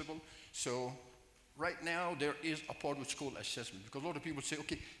flexible. So right now there is a part which is called assessment, because a lot of people say,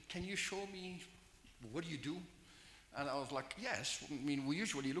 okay, can you show me what do you do? And I was like, yes. I mean, we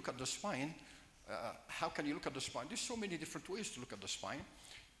usually look at the spine. How can you look at the spine? There's so many different ways to look at the spine.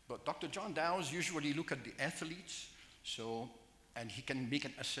 But Dr. John Downs usually look at the athletes, and he can make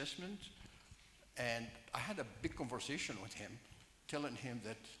an assessment. And I had a big conversation with him, telling him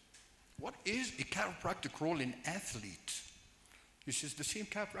that, what is a chiropractic role in athletes? He says, the same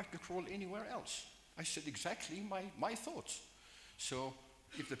chiropractic role anywhere else. I said, exactly my thoughts. So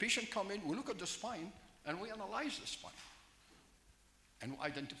if the patient come in, we look at the spine, and we analyze the spine. And we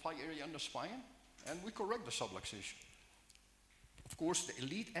identify area in the spine, and we correct the subluxation. Of course, the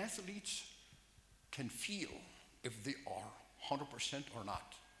elite athletes can feel if they are 100% or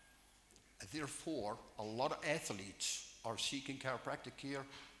not. Therefore, a lot of athletes are seeking chiropractic care,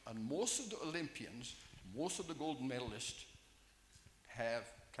 and most of the Olympians, most of the gold medalists have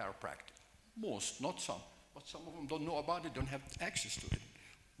chiropractic. Most, not some. But some of them don't know about it, don't have access to it.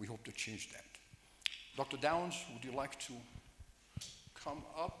 We hope to change that. Dr. Downs, would you like to come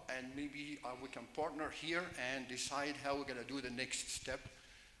up, and maybe we can partner here and decide how we're going to do the next step.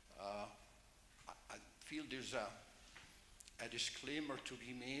 I feel there's a disclaimer to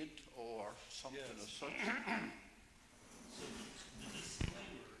be made or something of such. So the disclaimer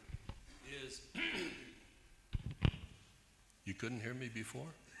is, you couldn't hear me before?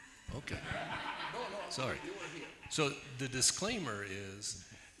 Okay. No, sorry. You were here. So the disclaimer is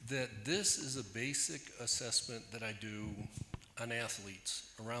that this is a basic assessment that I do on athletes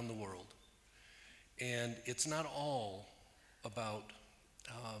around the world. And it's not all about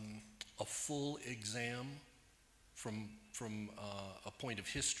a full exam from a point of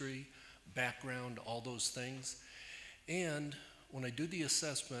history, background, all those things. And when I do the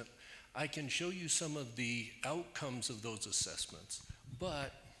assessment, I can show you some of the outcomes of those assessments.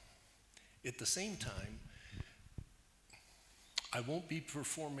 But at the same time, I won't be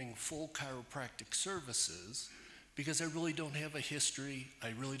performing full chiropractic services because I really don't have a history,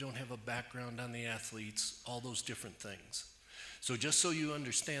 I really don't have a background on the athletes, all those different things. So just so you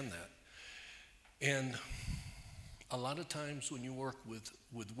understand that. And a lot of times when you work with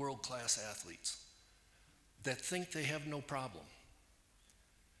world-class athletes that think they have no problem,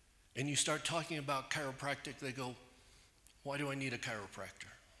 and you start talking about chiropractic, they go, why do I need a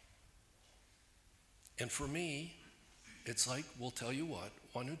chiropractor? And for me, it's like, well, tell you what,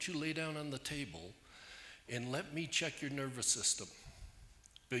 why don't you lay down on the table and let me check your nervous system?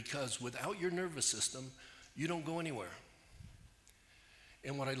 Because without your nervous system, you don't go anywhere.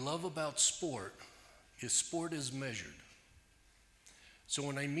 And what I love about sport is measured. So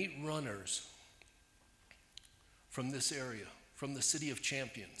when I meet runners from this area, from the City of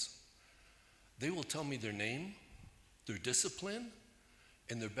Champions, they will tell me their name, their discipline,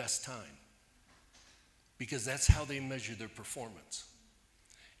 and their best time. Because that's how they measure their performance.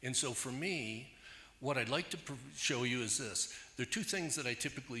 And so for me, what I'd like to show you is this. There are two things that I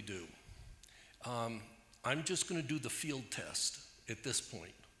typically do. I'm just going to do the field test at this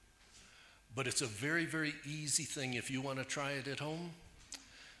point. But it's a very, very easy thing if you want to try it at home.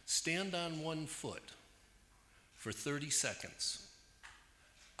 Stand on one foot for 30 seconds.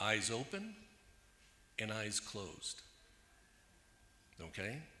 Eyes open and eyes closed.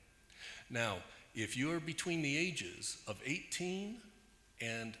 Okay? Now, if you're between the ages of 18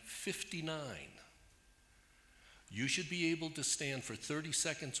 and 59, you should be able to stand for 30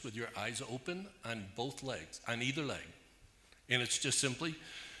 seconds with your eyes open on both legs, on either leg. And it's just simply,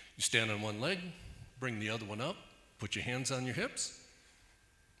 you stand on one leg, bring the other one up, put your hands on your hips,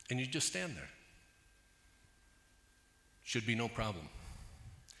 and you just stand there. Should be no problem.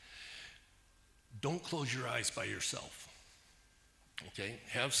 Don't close your eyes by yourself. Okay?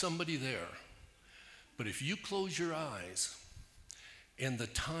 Have somebody there. But if you close your eyes and the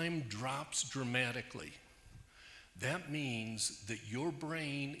time drops dramatically, that means that your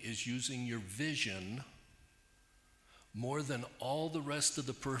brain is using your vision more than all the rest of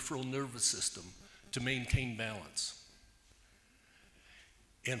the peripheral nervous system to maintain balance.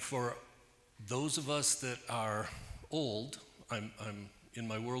 And for those of us that are old, I'm in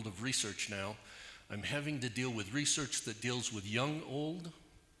my world of research now, I'm having to deal with research that deals with young old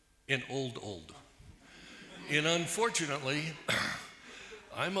and old old. And unfortunately,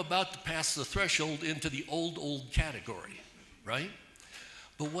 I'm about to pass the threshold into the old old category, right?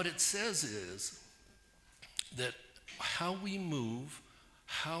 But what it says is that how we move,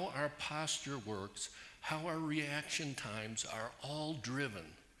 how our posture works, how our reaction times are all driven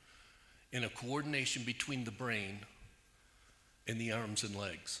in a coordination between the brain and the arms and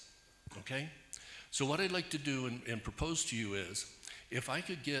legs, okay? So what I'd like to do and propose to you is, if I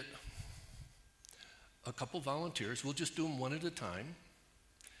could get a couple volunteers, we'll just do them one at a time,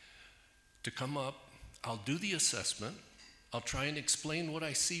 to come up. I'll do the assessment. I'll try and explain what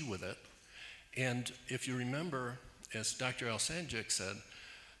I see with it. And if you remember, as Dr. Alsanjic said,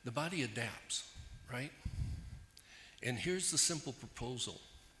 the body adapts, right? And here's the simple proposal.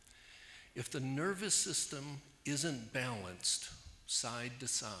 If the nervous system isn't balanced side to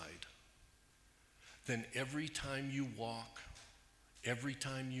side, then every time you walk, every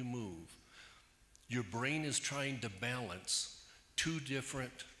time you move, your brain is trying to balance two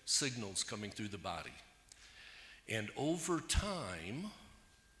different signals coming through the body. And over time,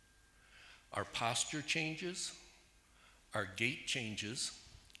 our posture changes, our gait changes,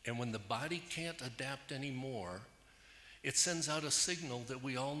 and when the body can't adapt anymore, it sends out a signal that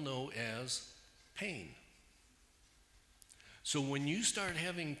we all know as pain. So when you start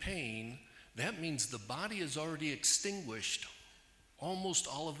having pain, that means the body has already extinguished almost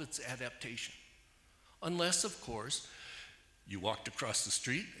all of its adaptation. Unless, of course, you walked across the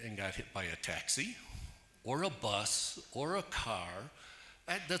street and got hit by a taxi, or a bus, or a car.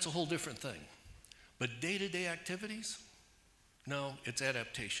 That's a whole different thing. But day-to-day activities, no, it's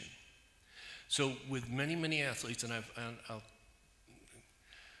adaptation. So with many, many athletes, and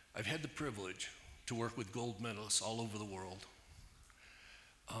I've had the privilege to work with gold medalists all over the world.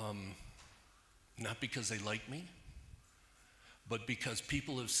 Not because they like me, but because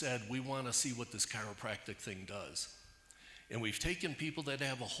people have said, we want to see what this chiropractic thing does. And we've taken people that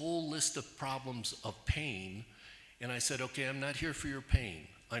have a whole list of problems of pain, and I said, okay, I'm not here for your pain.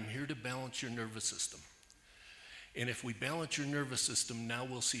 I'm here to balance your nervous system. And if we balance your nervous system, now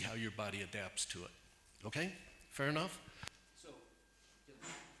we'll see how your body adapts to it. Okay? Fair enough? So,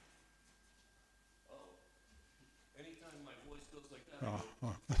 anytime my voice goes like that,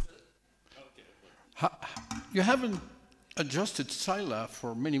 Okay. You haven't adjusted Sila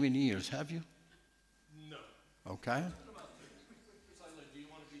for many, many years, have you? No. Okay. Sila, do you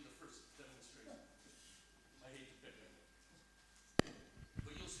want to be the first demonstrator? I hate to pick him.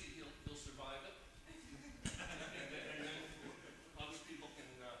 But you'll see he'll survive it. And then other people can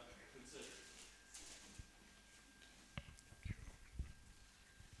consider.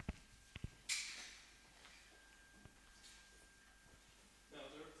 Now,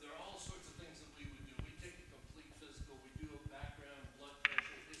 there are all sorts of things that we would do. We take a complete physical, we do a background, blood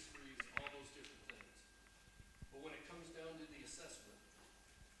pressure, histories, all those different things. But when it comes down to the assessment,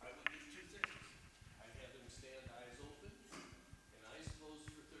 I would do two things. I'd have them stand eyes open and eyes closed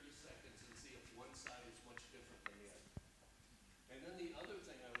for 30 seconds and see if one side is much different than the other. And then the other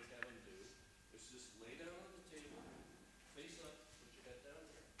thing I would have them do is just lay down on the table, face up, put your head down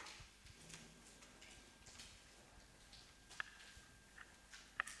here.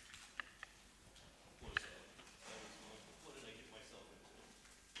 Close out. What did I get myself into?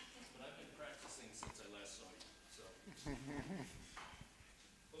 But I've been practicing since I last saw you, so.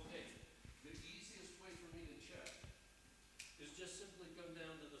 Okay, the easiest way for me to check is just simply come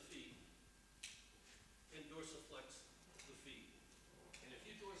down to the feet and dorsiflex the feet. And if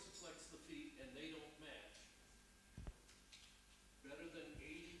you dorsiflex the feet and they don't match, better than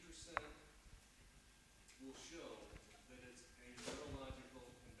 80% will show that it's a neurological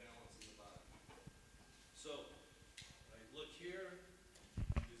imbalance in the body. So, I look here,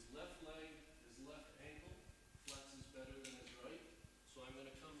 his left leg, his left ankle flexes better than his right. So I'm going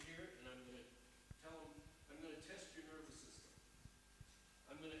to come here and I'm going to tell him, I'm going to test your nervous system.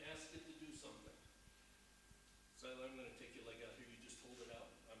 I'm going to ask it to do something. So I'm going to take your leg out here, you just hold it out,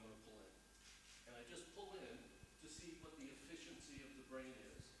 I'm going to pull in. And I just pull in to see what the efficiency of the brain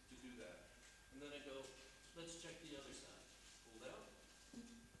is to do that. And then I go, let's check the other side. Pulled out.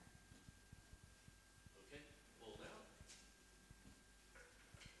 Okay, pulled out.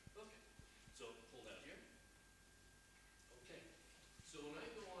 Okay, so pulled out here. Okay, so when I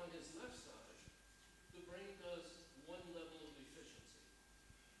go on his left side, the brain does one level of efficiency.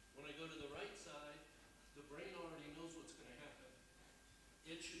 When I go to the right side, the brain already knows what's going to happen.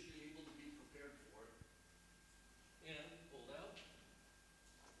 It should be able to be prepared for it. And pulled out.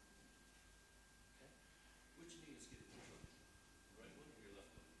 Okay. Which knee is getting pulled up? The right one or your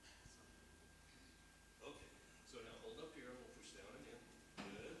left one? Okay. So now hold up here, I'm going to push down and in.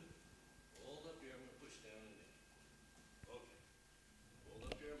 Good. Hold up here, I'm going to push down and in. Okay. Hold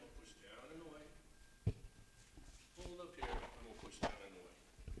up here, I'm going to push down and away. Hold up here, I'm going to push down and away.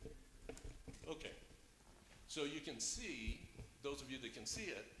 Okay. So you can see, those of you that can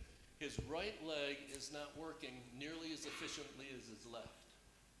see it, his right leg is not working nearly as efficiently as his left.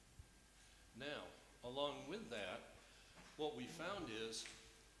 Now, along with that, what we found is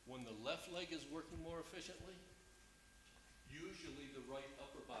when the left leg is working more efficiently, usually the right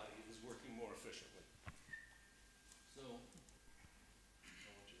upper body is working more efficiently. So, I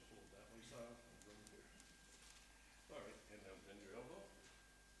want you to hold that one side and go here. All right, and now bend your elbow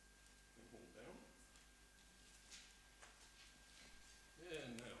and hold down.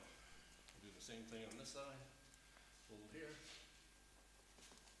 And now, do the same thing on this side. Hold here.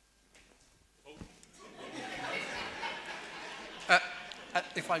 Oh.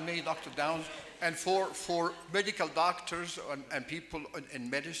 If I may, Dr. Downs, and for medical doctors and people in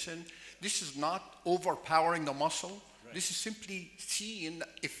medicine, this is not overpowering the muscle. Right. This is simply seeing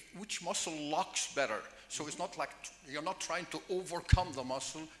which muscle locks better. So it's not like you're not trying to overcome the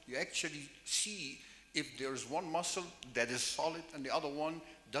muscle. You actually see if there's one muscle that is solid and the other one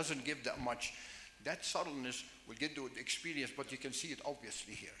doesn't give that much. That subtleness will get to experience, but you can see it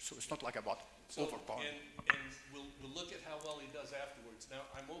obviously here. So it's not like about overpowering. And we'll look at how well he does afterwards. Now,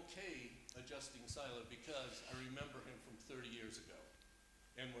 I'm okay adjusting Sila because I remember him from 30 years ago,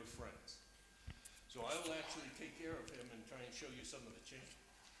 and we're friends. So I will actually take care of him and try and show you some of the change.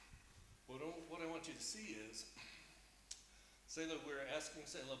 What I want you to see is, Sila, we're asking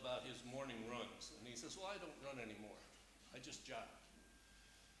Sila about his morning runs, and he says, well, I don't run anymore. I just jog.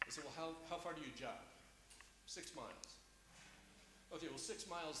 I said, well, how far do you jog? 6 miles. Okay, well, 6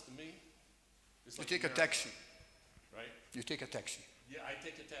 miles to me is like you take a taxi. Right? You take a taxi. Yeah, I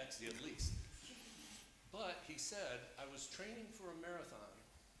take a taxi at least. But he said, I was training for a marathon.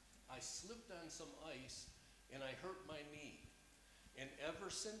 I slipped on some ice and I hurt my knee. And ever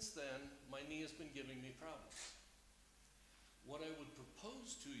since then, my knee has been giving me problems. What I would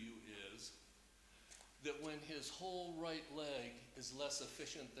propose to you is that when his whole right leg is less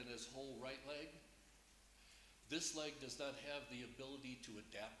efficient than his whole right leg, this leg does not have the ability to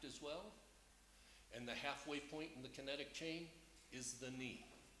adapt as well. And the halfway point in the kinetic chain is the knee.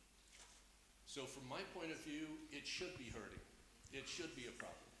 So from my point of view, it should be hurting. It should be a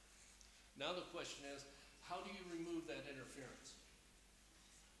problem. Now the question is, how do you remove that interference?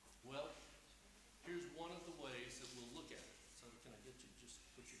 Well, here's one of the ways that we'll look at it. So can I get you to just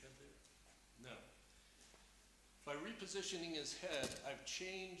put your head there? No. By repositioning his head, I've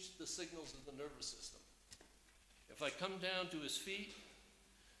changed the signals of the nervous system. If I come down to his feet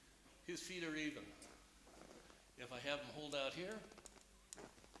are even. If I have him hold out here,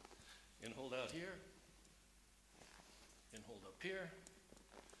 and hold out here, and hold up here,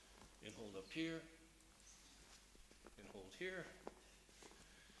 and hold up here, and hold here,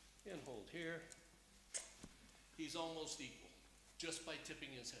 and hold here, he's almost equal, just by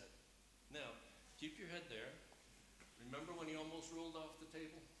tipping his head. Now, keep your head there. Remember when he almost rolled off the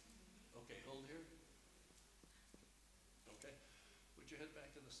table? Okay, hold here. Okay, put your head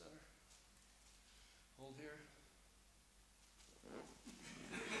back to the center. Hold here.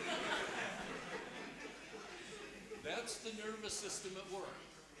 That's the nervous system at work.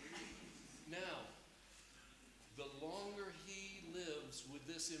 Now, the longer he lives with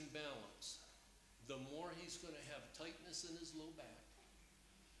this imbalance, the more he's going to have tightness in his low back,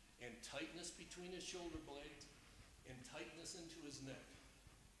 and tightness between his shoulder blades, and tightness into his neck.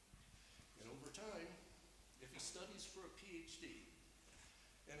 And over time, if he studies for a PhD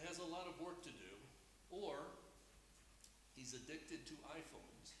and has a lot of work to do, or he's addicted to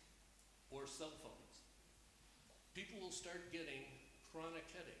iPhones or cell phones, people will start getting chronic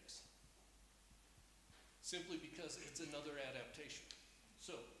headaches simply because it's another adaptation.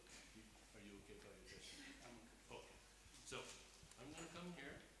 So, are you okay if I adjust? Okay. So, I'm going to come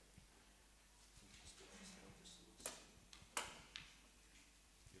here.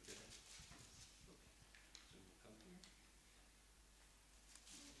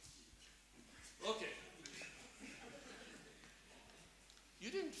 Okay.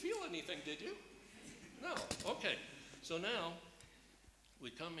 You didn't feel anything, did you? No. Okay. So now we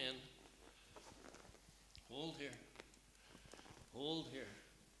come in, hold here, hold here,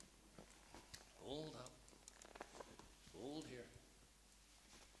 hold up, hold here,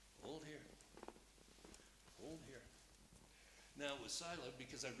 hold here, hold here. Now with Sila,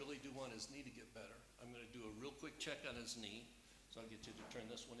 because I really do want his knee to get better, I'm going to do a real quick check on his knee. So I'll get you to turn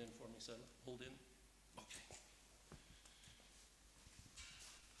this one in for me, Sila. Hold in. Okay.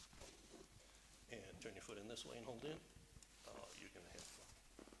 And turn your foot in this way and hold in. Oh, you're going to have fun.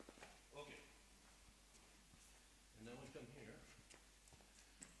 Okay. And now we come here.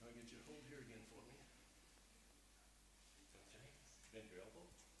 I'll get you to hold here again for me. Okay. Bend your elbow.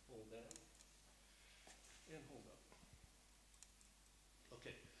 Hold down. And hold up.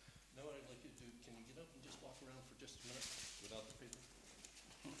 Okay. Now what I'd like you to do, can you get up and just walk around for just a minute without the paper?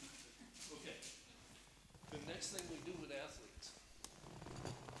 Okay. The next thing we do with athletes,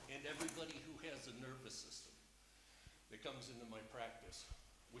 and everybody who has a nervous system, that comes into my practice.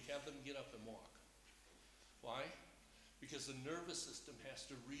 We have them get up and walk. Why? Because the nervous system has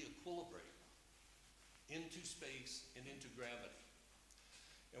to re-equilibrate into space and into gravity.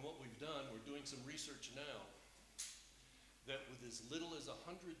 And what we've done, we're doing some research now, that with as little as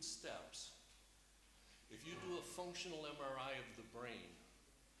 100 steps, if you do a functional MRI of the brain,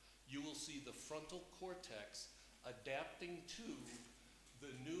 you will see the frontal cortex adapting to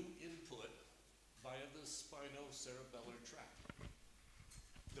the new input via the spinocerebellar tract.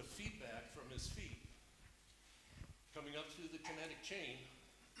 The feedback from his feet coming up through the kinetic chain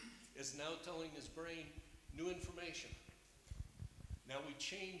is now telling his brain new information. Now we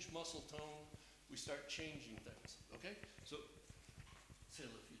change muscle tone, we start changing things, okay? So, Sila,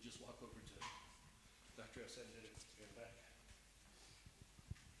 if you just walk over to Dr. Ascended and back.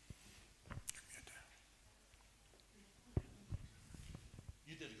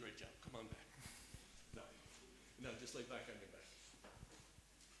 You did a great job, come on back. No, just lay back on your back.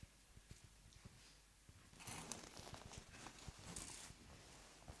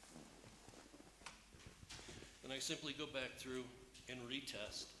 And I simply go back through and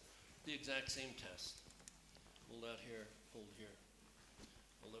retest the exact same test. Hold out here, hold here,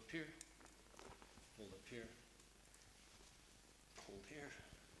 hold up here, hold up here, hold here,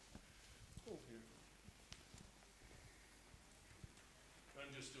 hold here.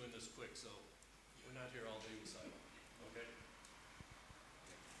 I'm just doing this quick, so we're not here all day with Sila, okay?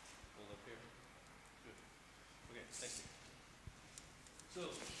 Hold up here. Good. Okay, thank you. So,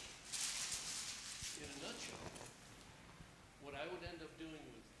 in a nutshell, what I would end up doing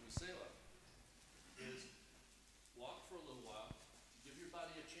with Sila is walk for a little while, give your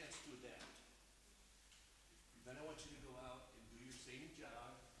body a chance to adapt. Then I want you to go out and do your same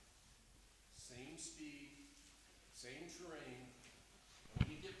jog, same speed, same terrain. And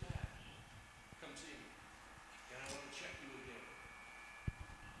when you get back, come see me. And I want to check you again.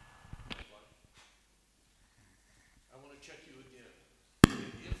 What? I want to check you again.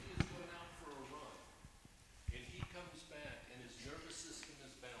 And if he's going out for a run, and he comes back and his nervous system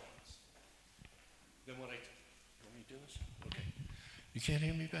is balanced, then what let me do this? Okay. You can't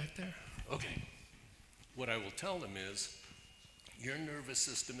hear me back there? Okay. What I will tell them is, your nervous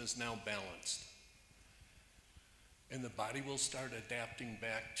system is now balanced. And the body will start adapting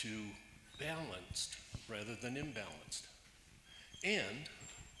back to balanced rather than imbalanced. And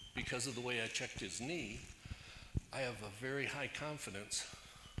because of the way I checked his knee, I have a very high confidence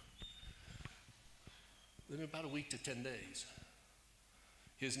that in about a week to 10 days,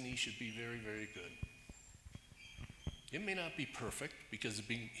 his knee should be very, very good. It may not be perfect because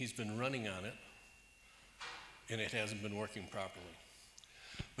he's been running on it and it hasn't been working properly.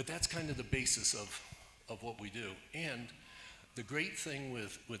 But that's kind of the basis of what we do. And the great thing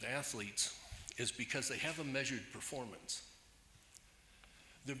with athletes is because they have a measured performance.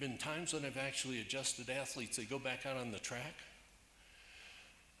 There have been times when I've actually adjusted athletes, they go back out on the track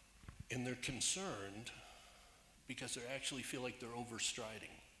and they're concerned because they actually feel like they're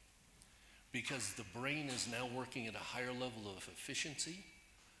overstriding, because the brain is now working at a higher level of efficiency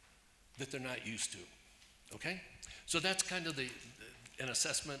that they're not used to, okay? So that's kind of an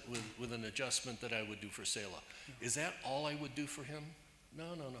assessment with an adjustment that I would do for Sila. Is that all I would do for him?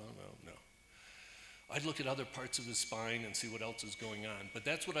 No. I'd look at other parts of his spine and see what else is going on, but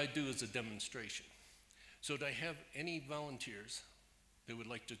that's what I do as a demonstration. So do I have any volunteers that would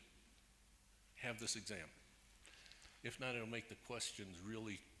like to have this exam? If not, it'll make the questions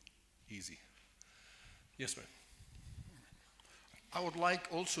really easy. Yes, ma'am. I would like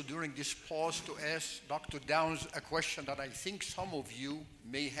also during this pause to ask Dr. Downs a question that I think some of you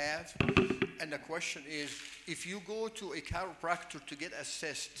may have. And the question is, if you go to a chiropractor to get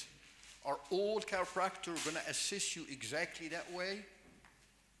assessed, are all chiropractors going to assist you exactly that way?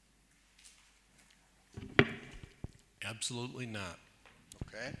 Absolutely not.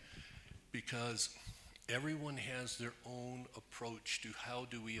 Okay. Because everyone has their own approach to how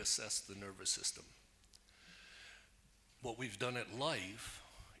do we assess the nervous system. What we've done at Life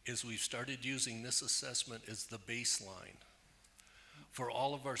is we've started using this assessment as the baseline for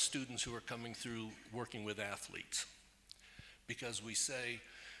all of our students who are coming through working with athletes. Because we say,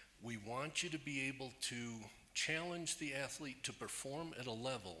 we want you to be able to challenge the athlete to perform at a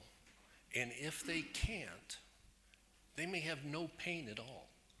level, and if they can't, they may have no pain at all,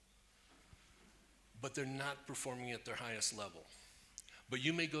 but they're not performing at their highest level. But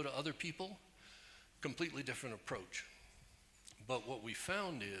you may go to other people, completely different approach. But what we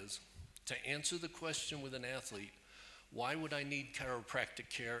found is, to answer the question with an athlete, why would I need chiropractic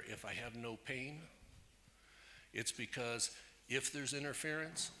care if I have no pain? It's because if there's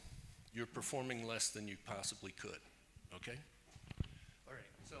interference, you're performing less than you possibly could. Okay? All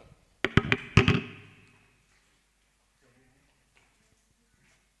right, so. Okay.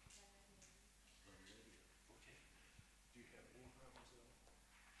 Do you have any problems at all?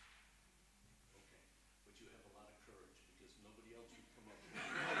 Okay, but you have a lot of courage because nobody else would come up.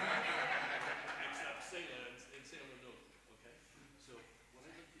 Except Sailor Note, okay? So what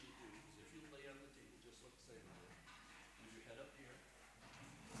I'd like you to do is if you lay on the table just like Sailor did, with your head up here.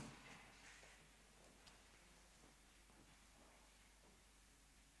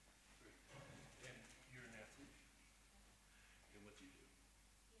 Great. And you're an athlete in what you do.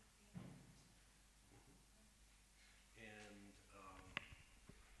 And,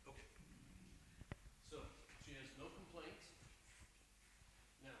 okay. So she has no complaints.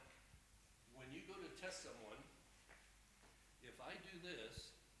 Now, when you go to test someone, if I do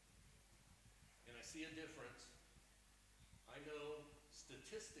this and I see a difference, I know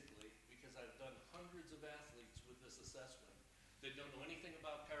statistically, because I've done hundreds of athletes with this assessment, they don't know anything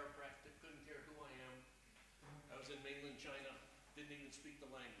about chiropractic, couldn't care who I am. I was in mainland China, didn't even speak the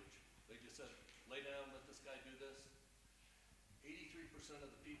language. They just said, lay down, let this guy do this. 83% of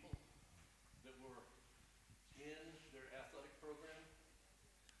the people that were in their athletic program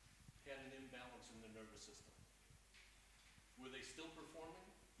had an imbalance in their nervous system. Were they still performing?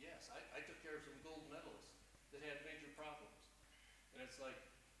 Yes, I took care of some gold medalists that had major problems. And it's like,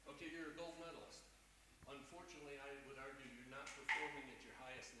 okay, you're a gold medalist. Unfortunately, I would argue you're not performing at your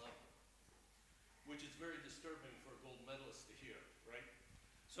highest level, which is very disturbing for a gold medalist to hear, right?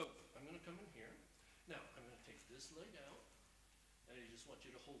 So I'm gonna come in here. Now, I'm gonna take this leg out, and I just want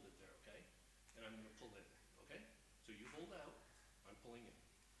you to hold it there, okay? And I'm gonna pull in, okay? So you hold out, I'm pulling in.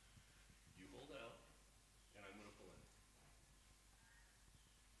 You hold out, and I'm gonna pull in.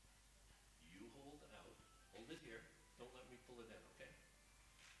 You hold out, hold it here, don't let me pull it in, okay?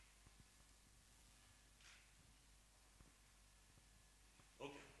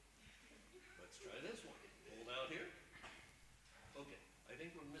 Okay, let's try this one. Hold out here. Okay, I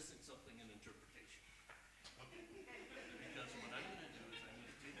think we're missing something in interpretation. Okay, because what I'm gonna do is I'm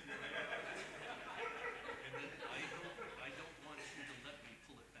gonna take your leg out, and then I don't want you to let me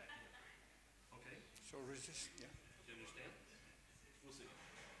pull it back in, okay? So resist, yeah. Do you understand? We'll see.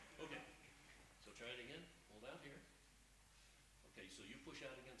 Okay, so try it again. Hold out here. Okay, so you push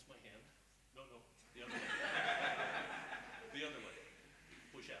out against my hand. No, the other way. The other way.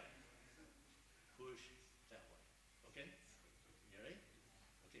 Push out. Push that way. Okay? You ready?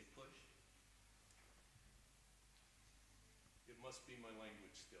 Okay, push. It must be my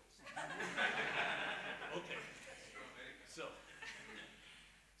language skills. Okay. So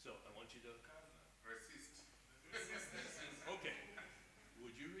I want you to Resist. okay.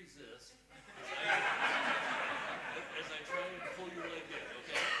 Would you resist as I try and pull your leg in,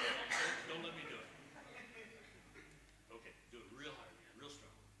 okay? Don't let me do it. Okay, do it real hard, real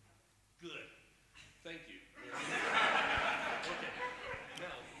strong. Good. Thank you. Okay.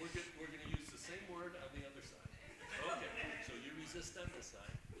 Now we're gonna use the same word on the other side. Okay. So you resist on this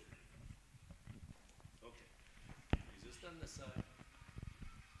side. Okay. Resist on this side.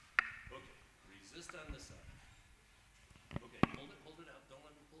 Okay. Resist on this side. Okay. Hold it out. Don't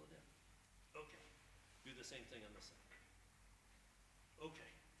let me pull it in. Okay. Do the same thing on this side.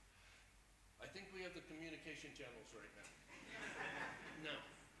 Okay. I think we have the communication channels right now. Now,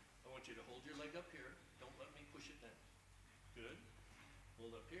 I want you to hold your leg up here. Don't let me push it down. Good.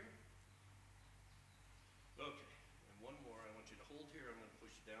 Hold up here. Okay. And one more. I want you to hold here. I'm going to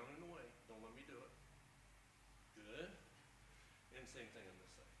push it down and away. Don't let me do it. Good. And same thing on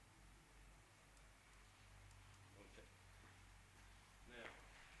this side. Okay. Now,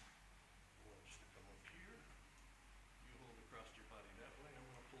 I want you to come up here. You hold across your body that way. I'm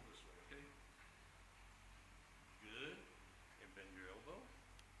going to pull this way, okay? Good. And bend your elbow.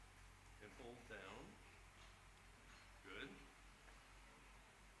 And hold down. Good.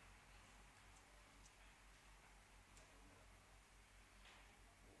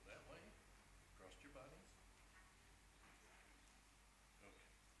 Hold that way. Across your body. Okay.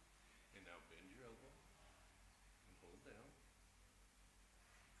 And now bend your elbow. And hold down.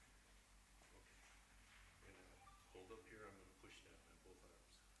 Okay. And now hold up here. I'm going to push down on both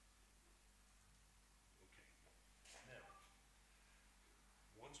arms. Okay. Now,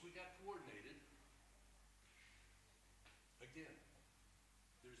 once we got coordinated, again,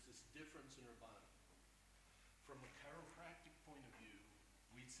 there's this difference in her body. From a chiropractic point of view,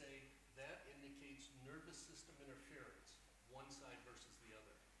 we'd say that indicates nervous system interference, one side versus the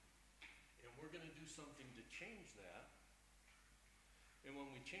other. And we're going to do something to change that. And when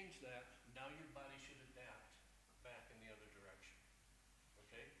we change that, now your body should adapt back in the other direction.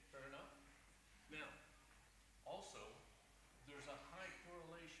 Okay, fair enough? Now, also,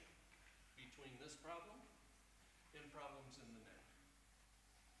 between this problem and problems in the neck.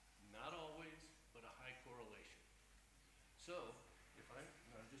 Not always, but a high correlation. So, if I'm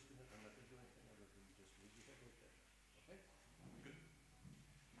not gonna do anything other than just move your head like that, okay? Good.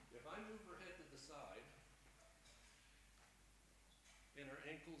 If I move her head to the side, and her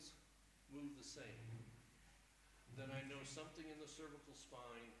ankles move the same, then I know something in the cervical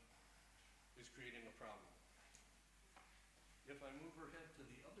spine is creating a problem. If I move her head to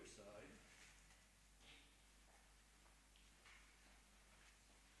the other side,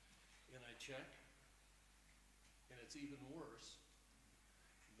 and I check, and it's even worse,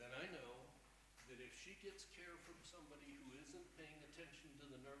 then I know that if she gets care from somebody who isn't paying attention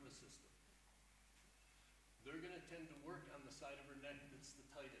to the nervous system, they're gonna tend to work on the side of her neck that's the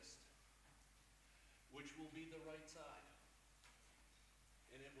tightest, which will be the right side.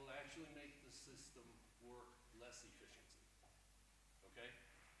 And it will actually make the system work less efficiently, okay?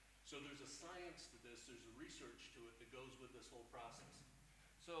 So there's a science to this, there's a research to it that goes with this whole process.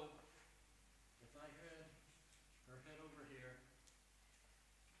 So if I had her head over here,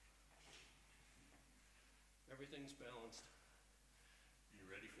 everything's balanced. You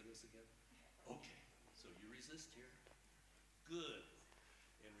ready for this again? Okay, so you resist here, good.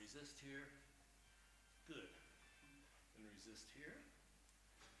 And resist here, good. And resist here,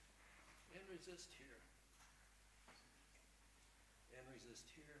 and resist here, and resist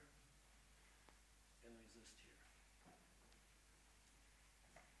here, and resist here. There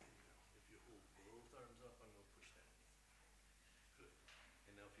you go. If you hold both arms up, I'm going to push down. Good.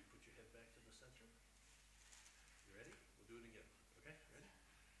 And now if you put your head back to the center, you ready? We'll do it again. Okay, ready?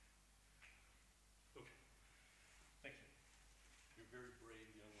 Okay. Thank you. You're a very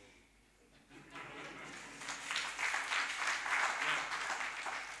brave young lady.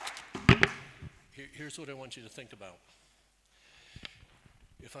 Here's what I want you to think about.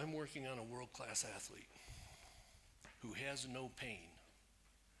 If I'm working on a world-class athlete who has no pain,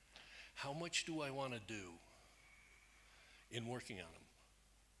 how much do I want to do in working on them?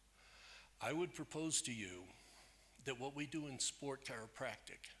 I would propose to you that what we do in sport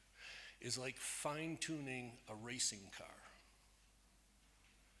chiropractic is like fine-tuning a racing car.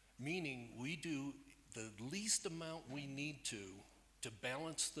 Meaning we do the least amount we need to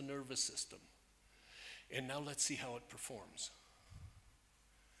balance the nervous system. And now let's see how it performs.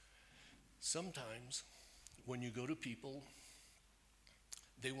 Sometimes when you go to people,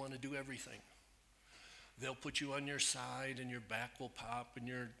 they want to do everything. They'll put you on your side and your back will pop and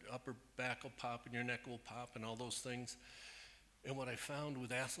your upper back will pop and your neck will pop and all those things. And what I found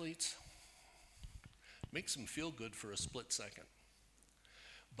with athletes, makes them feel good for a split second,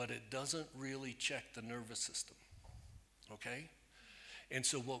 but it doesn't really check the nervous system, okay? And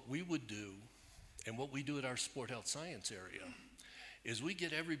so what we would do, and what we do at our sport health science area, is we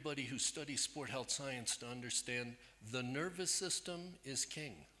get everybody who studies sport health science to understand the nervous system is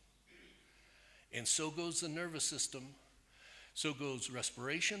king. And so goes the nervous system, so goes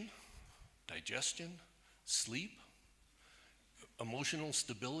respiration, digestion, sleep, emotional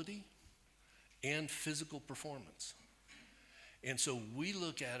stability, and physical performance. And so we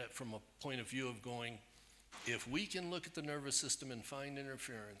look at it from a point of view of going, if we can look at the nervous system and find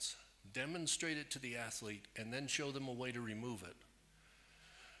interference, demonstrate it to the athlete, and then show them a way to remove it,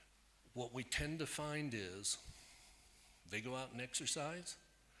 what we tend to find is they go out and exercise,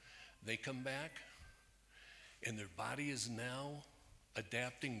 they come back, and their body is now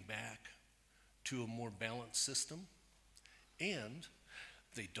adapting back to a more balanced system, and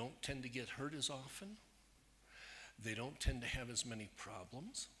they don't tend to get hurt as often. They don't tend to have as many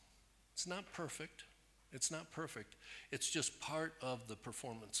problems. It's not perfect. It's not perfect. It's just part of the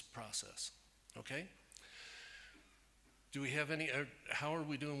performance process, okay? Do we have any, how are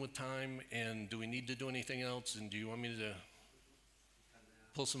we doing with time, and do we need to do anything else, and do you want me to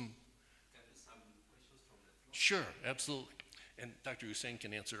pull some? Sure, absolutely. And Dr. Hussein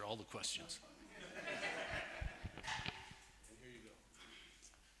can answer all the questions. And here you go.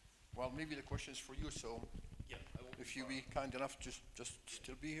 Well, maybe the question is for you, so Yeah, if you be kind enough, just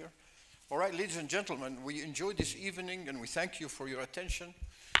still be here. All right, ladies and gentlemen, we enjoyed this evening, and we thank you for your attention.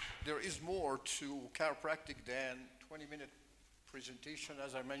 There is more to chiropractic than 20-minute presentation.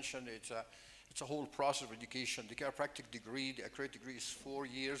 As I mentioned, it's a whole process of education. The chiropractic degree, the accredited degree, is 4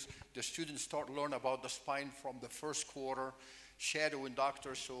 years. The students start learn about the spine from the first quarter, shadowing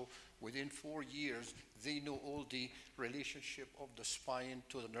doctors, so within 4 years, they know all the relationship of the spine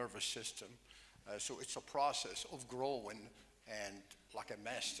to the nervous system. So it's a process of growing and like a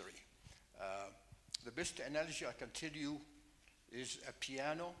mastery. The best analogy I can tell you is a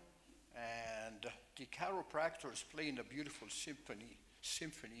piano, and the chiropractor is playing a beautiful symphony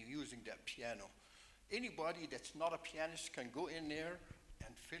symphony using that piano. Anybody that's not a pianist can go in there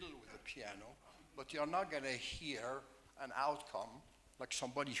and fiddle with the piano, but you're not going to hear an outcome like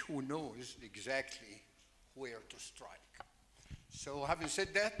somebody who knows exactly where to strike. So having said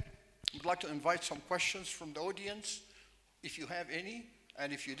that, I'd like to invite some questions from the audience, if you have any,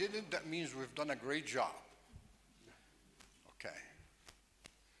 and if you didn't, that means we've done a great job. Okay.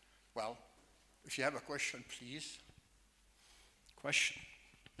 Well, if you have a question, please. Question.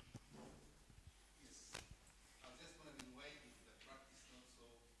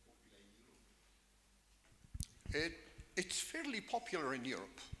 It's fairly popular in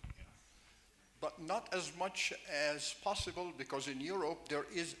Europe, but not as much as possible, because in Europe there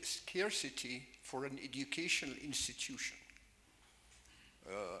is scarcity for an educational institution.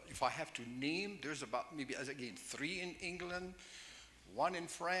 If I have to name, there's about maybe, as again, 3 in England, 1 in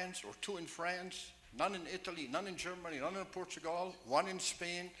France, or 2 in France, none in Italy, none in Germany, none in Portugal, 1 in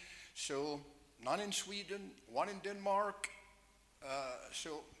Spain, so none in Sweden, 1 in Denmark.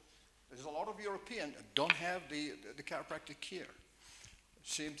 So there's a lot of Europeans that don't have the chiropractic care.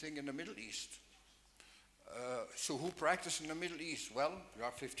 Same thing in the Middle East. So who practice in the Middle East? Well, there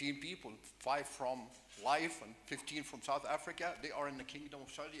are 15 people, 5 from Life and 15 from South Africa. They are in the Kingdom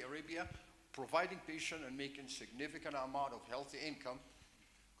of Saudi Arabia, providing patients and making significant amount of healthy income,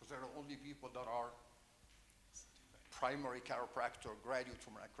 because they're the only people that are primary chiropractor or graduate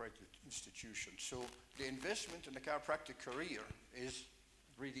from an accredited institution. So the investment in the chiropractic career is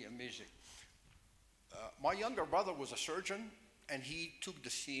really amazing. My younger brother was a surgeon, and he took the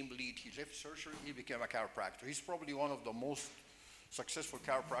same lead. He left surgery, he became a chiropractor. He's probably one of the most successful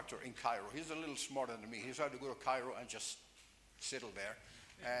chiropractor in Cairo. He's a little smarter than me. He's had to go to Cairo and just settle there.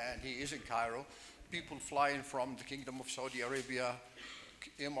 And he is in Cairo. People flying from the Kingdom of Saudi Arabia,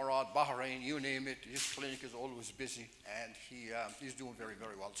 Emirat, Bahrain, you name it. His clinic is always busy, and he's doing very,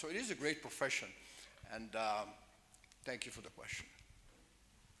 very well. So it is a great profession, and thank you for the question.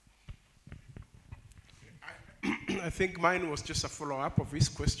 I think mine was just a follow-up of his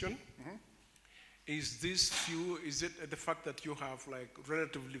question. Mm-hmm. Is it the fact that you have like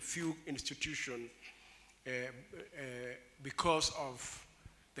relatively few institutions because of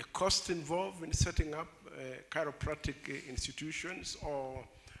the cost involved in setting up chiropractic institutions,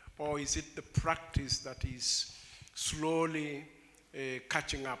 or is it the practice that is slowly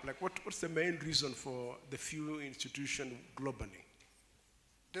catching up? Like what's the main reason for the few institutions globally?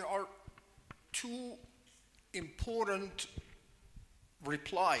 There are 2 important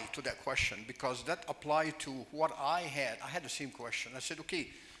reply to that question, because that applied to what I had. I had the same question. I said, okay,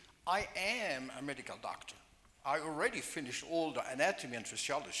 I am a medical doctor. I already finished all the anatomy and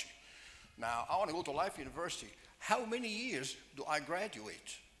physiology. Now, I want to go to Life University. How many years do I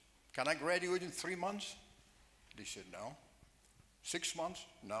graduate? Can I graduate in 3 months? They said, no. 6 months?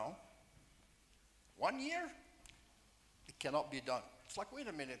 No. 1 year? It cannot be done. It's like, wait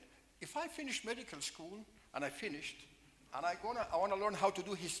a minute. If I finish medical school, and I finished, and I want to learn how to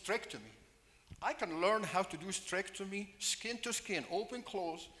do hysterectomy, I can learn how to do hysterectomy skin to skin, open,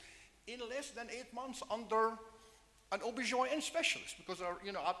 close, in less than 8 months under an OB/GYN specialist, because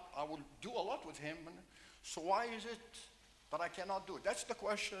I will do a lot with him. So why is it that I cannot do it? That's the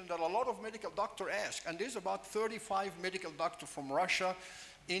question that a lot of medical doctors ask. And there's about 35 medical doctors from Russia,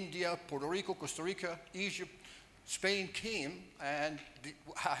 India, Puerto Rico, Costa Rica, Egypt, Spain came, and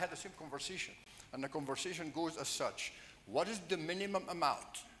I had the same conversation. And the conversation goes as such: what is the minimum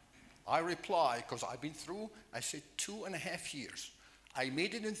amount? I reply, because I've been through, I said 2.5 years. I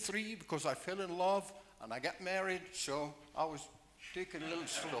made it in 3 because I fell in love and I got married, so I was taking a little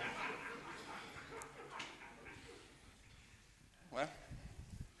slow. Well,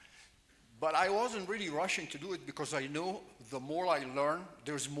 but I wasn't really rushing to do it, because I know the more I learn,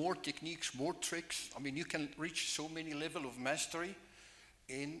 there's more techniques, more tricks. I mean, you can reach so many levels of mastery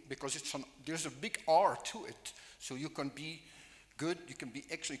because there's a big R to it. So you can be good, you can be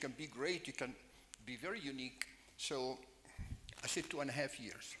excellent, you can be great, you can be very unique. So I said 2.5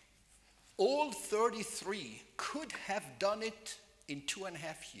 years. All 33 could have done it in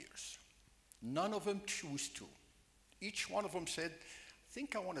 2.5 years. None of them choose to. Each one of them said, I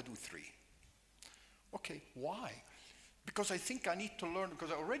think I want to do 3. Okay, why? Because I think I need to learn,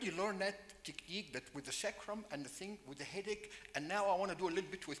 because I already learned that technique, that with the sacrum and the thing with the headache, and now I want to do a little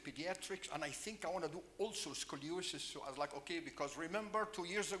bit with pediatrics, and I think I want to do also scoliosis. So I was like, okay, because remember 2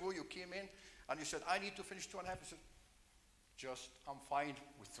 years ago you came in and you said, I need to finish 2.5. I said, I'm fine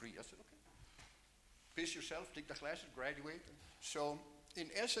with 3. I said, okay. Pace yourself, take the classes, graduate. So in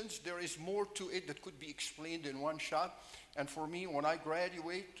essence, there is more to it that could be explained in one shot. And for me, when I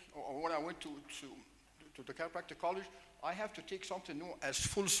graduate, or when I went to the chiropractic college, I have to take something new as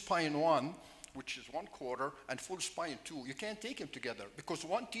full spine 1, which is 1/4, and full spine 2. You can't take them together because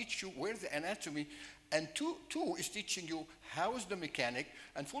one teaches you where the anatomy, and two is teaching you how is the mechanic,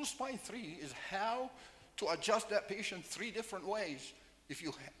 and full spine 3 is how to adjust that patient 3 different ways.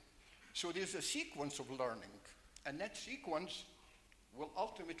 So there's a sequence of learning, and that sequence will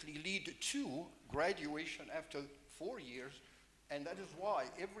ultimately lead to graduation after 4 years, and that is why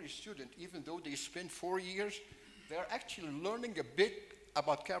every student, even though they spend 4 years, they're actually learning a bit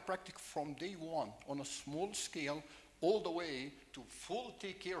about chiropractic from day 1 on a small scale all the way to full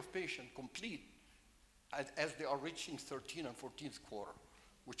take care of patient complete as they are reaching 13 and 14th quarter,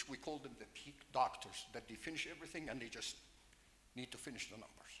 which we call them the peak doctors, that they finish everything and they just need to finish the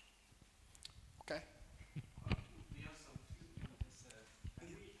numbers. Okay? We have some few minutes.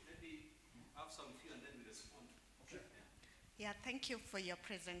 Let me have some few and then we respond. Okay. Yeah, thank you for your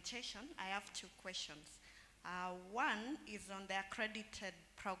presentation. I have 2 questions. One is on the accredited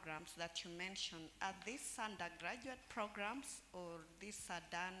programs that you mentioned. Are these undergraduate programs or these are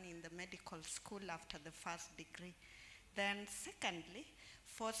done in the medical school after the first degree? Then secondly,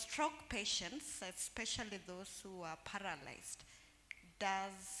 for stroke patients, especially those who are paralyzed,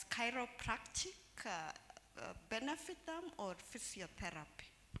 does chiropractic benefit them or physiotherapy?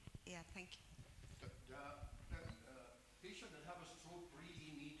 Yeah, thank you. The patient that have a stroke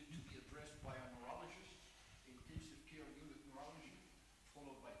really needed to be addressed by a neurologist, intensive care unit neurology,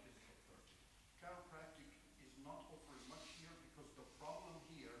 followed by physical therapy. Chiropractic is not offered much here because the problem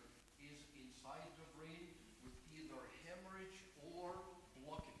here is inside the brain with either hemorrhage or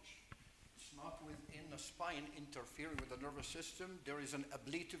blockage. It's not within the spine interfering with the nervous system. There is an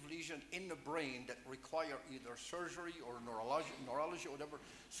ablative lesion in the brain that require either surgery or neurology or whatever.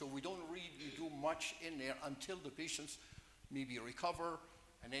 So we don't really do much in there until the patients maybe recover,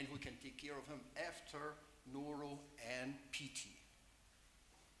 and then we can take care of him after neuro and PT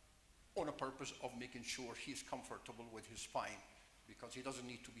on a purpose of making sure he's comfortable with his spine because he doesn't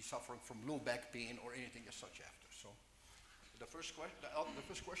need to be suffering from low back pain or anything as such after. So the first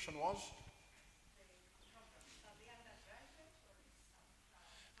question was?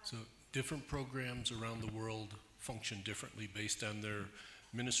 So different programs around the world function differently based on their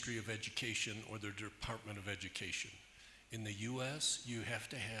Ministry of Education or their Department of Education. In the US, you have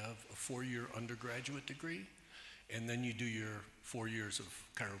to have a 4-year undergraduate degree, and then you do your 4 years of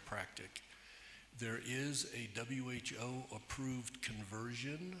chiropractic. There is a WHO-approved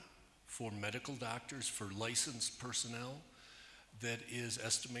conversion for medical doctors, for licensed personnel, that is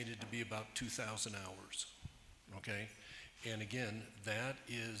estimated to be about 2,000 hours, okay? And again, that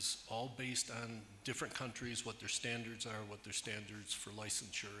is all based on different countries, what their standards are, what their standards for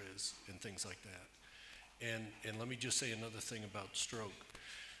licensure is, and things like that. And let me just say another thing about stroke,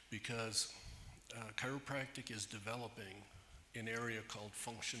 because chiropractic is developing an area called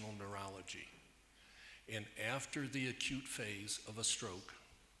functional neurology. And after the acute phase of a stroke,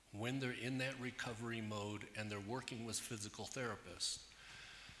 when they're in that recovery mode and they're working with physical therapists,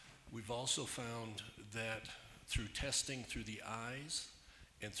 we've also found that through testing through the eyes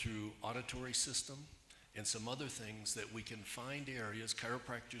and through auditory system and some other things, that we can find areas,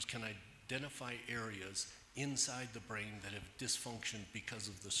 chiropractors can identify areas inside the brain that have dysfunctioned because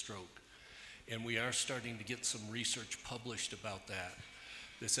of the stroke. And we are starting to get some research published about that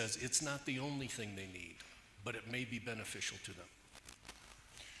says it's not the only thing they need, but it may be beneficial to them.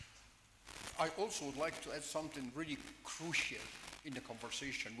 I also would like to add something really crucial in the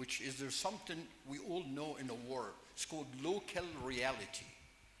conversation, which is there's something we all know in the world. It's called local reality.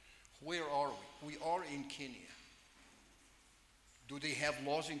 Where are we? We are in Kenya. Do they have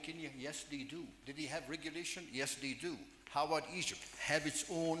laws in Kenya? Yes, they do. Do they have regulation? Yes, they do. How about Egypt? Have its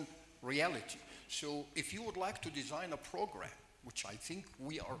own reality. So if you would like to design a program, which I think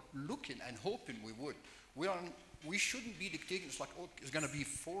we are looking and hoping we would, we shouldn't be dictating, it's like, oh, it's going to be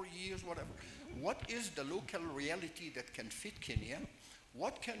 4 years, whatever. What is the local reality that can fit Kenya?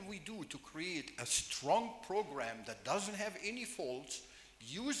 What can we do to create a strong program that doesn't have any faults,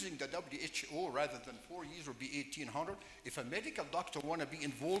 using the WHO rather than 4 years or be 1,800? If a medical doctor want to be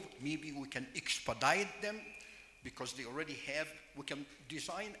involved, maybe we can expedite them because they already have, we can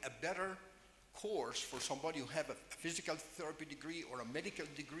design a better course for somebody who have a physical therapy degree or a medical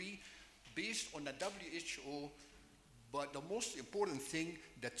degree based on the WHO. But the most important thing,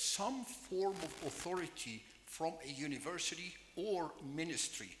 that some form of authority from a university or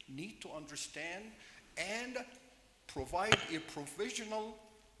ministry need to understand and provide a provisional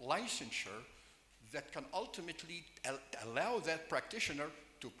licensure that can ultimately allow that practitioner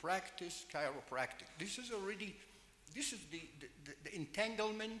to practice chiropractic. This is the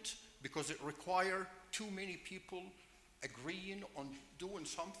entanglement, because it requires too many people agreeing on doing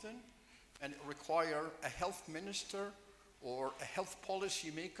something and require a health minister or a health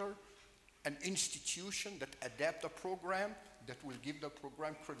policy maker, an institution that adapt a program that will give the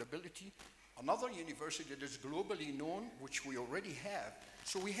program credibility. Another university that is globally known, which we already have.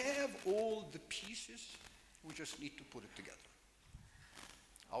 So we have all the pieces, we just need to put it together.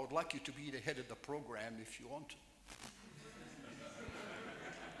 I would like you to be the head of the program if you want to.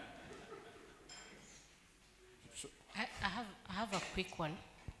 I have a quick one,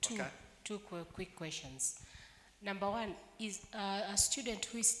 two quick questions. Number one, is a student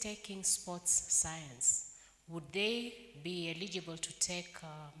who is taking sports science, would they be eligible to take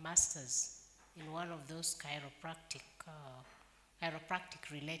masters in one of those chiropractic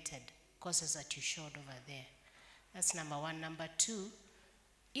related courses that you showed over there? That's number one. Number two,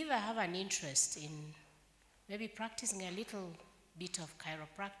 if I have an interest in maybe practicing a little bit of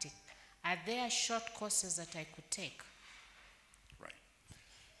chiropractic, are there short courses that I could take? Right.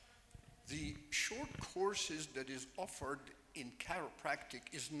 The short courses that is offered in chiropractic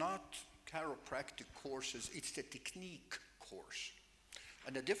is not chiropractic courses, it's the technique course.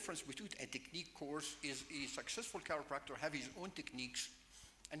 And the difference between a technique course is a successful chiropractor have his own techniques,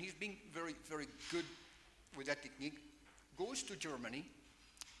 and he's being very, very good with that technique, goes to Germany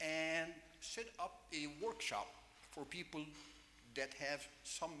and set up a workshop for people that have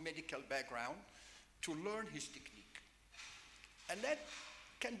some medical background to learn his technique. And that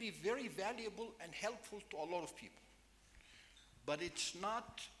can be very valuable and helpful to a lot of people. But it's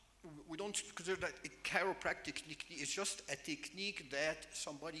not, we don't consider that a chiropractic technique. It's just a technique that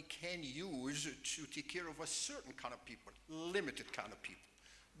somebody can use to take care of a certain kind of people, limited kind of people.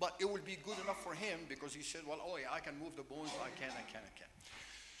 But it will be good enough for him because he said, well, oh yeah, I can move the bones, I can.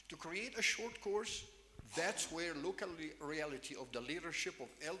 To create a short course, that's where local reality of the leadership of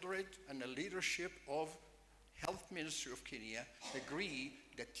Eldred and the leadership of Health Ministry of Kenya agree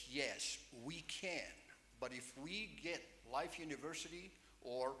that yes, we can. But if we get Life University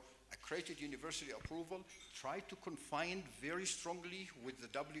or accredited university approval, try to confine very strongly with the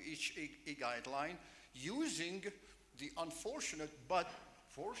WHA guideline, using the unfortunate but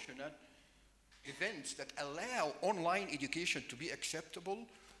fortunate events that allow online education to be acceptable.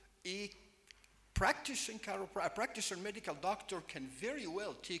 A practicing medical doctor can very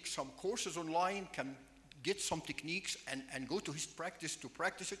well take some courses online, can get some techniques and go to his practice to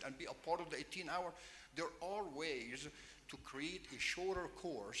practice it and be a part of the 18-hour. There are ways to create a shorter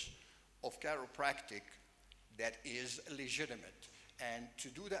course of chiropractic that is legitimate. And to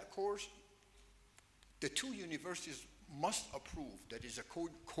do that course, the two universities must approve. That is a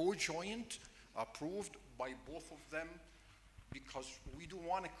co-joint approved by both of them, because we don't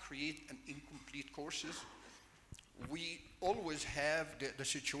want to create an incomplete courses. We always have the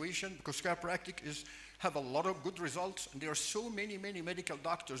situation, because chiropractic have a lot of good results, and there are so many medical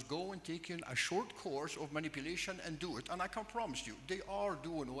doctors go and take in a short course of manipulation and do it. And I can promise you, they are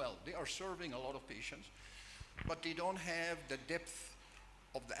doing well. They are serving a lot of patients, but they don't have the depth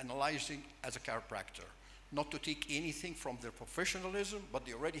of the analyzing as a chiropractor. Not to take anything from their professionalism, but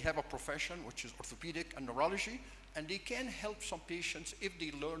they already have a profession, which is orthopedic and neurology, and they can help some patients if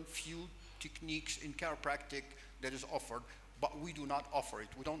they learn few techniques in chiropractic that is offered, but we do not offer it.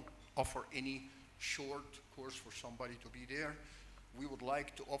 We don't offer any short course for somebody to be there. We would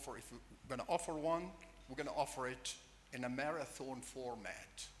like to offer, if we're gonna offer one, we're gonna offer it in a marathon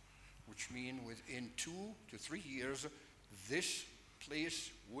format, which means within 2 to 3 years, this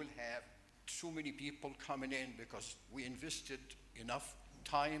place will have so many people coming in because we invested enough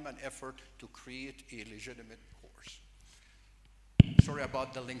time and effort to create a legitimate course. Sorry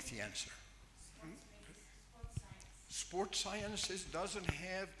about the lengthy answer. Sports sciences doesn't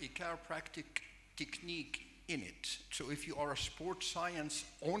have a chiropractic technique in it. So if you are a sports science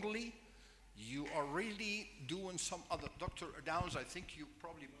only, you are really doing some other. Dr. Downs, I think you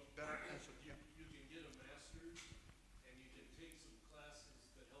probably better answer. Yeah. You can get a master's and you can take some classes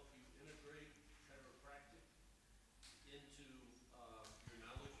that help you integrate chiropractic into your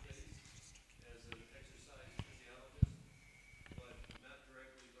knowledge base as an exercise physiologist, but not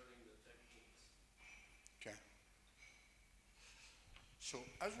directly learning the techniques. Okay. So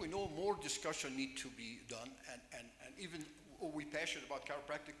as we know, more discussion need to be done, and even we're passionate about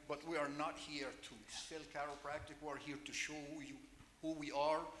chiropractic, but we are not here to sell chiropractic. We're here to show who we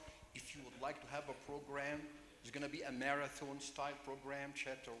are. If you would like to have a program, it's going to be a marathon style program,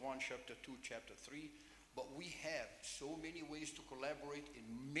 chapter 1, chapter 2, chapter 3. But we have so many ways to collaborate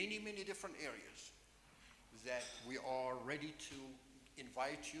in many different areas that we are ready to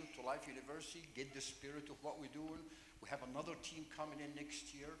invite you to Life University, get the spirit of what we're doing. We have another team coming in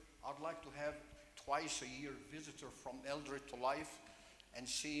next year. I'd like to have twice a year visitor from elderly to life and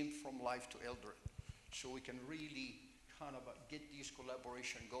same from life to elderly. So we can really kind of get this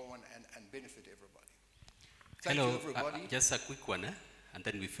collaboration going and benefit everybody. Thank Hello, you, everybody. just a quick one, and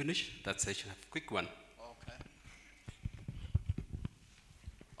then we finish that session. A quick one. Okay.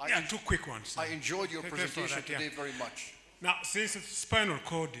 Yeah, two quick ones. I enjoyed your Thank you for presentation that, yeah. today very much. Now, since spinal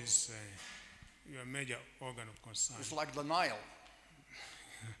cord is your major organ of concern, It's like the Nile.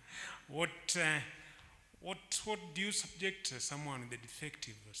 what do you subject someone with a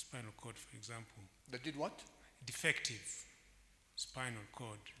defective spinal cord, for example? That did what? Defective spinal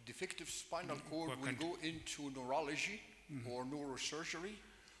cord. Defective spinal cord will go into neurology or neurosurgery,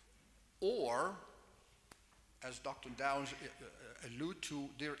 or, as Dr. Downs alluded to,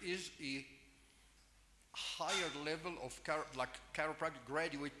 there is a higher level of chiropractic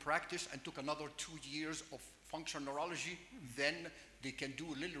graduate practice and took another 2 years of functional neurology, then they can do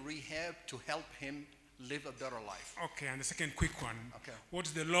a little rehab to help him live a better life. Okay, and the second quick one. Okay.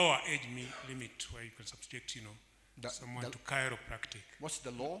 What's the lower age limit where you can subject, someone to chiropractic? What's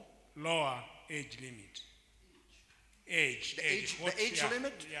the law? Lower age limit. Age. The age yeah,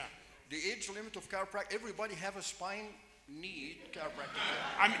 limit? Yeah. The age limit of chiropractic, everybody have a spine need chiropractic.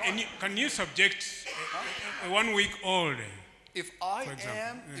 I mean, can you subject a 1 week old? If I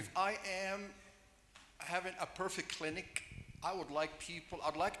am having a perfect clinic, I'd like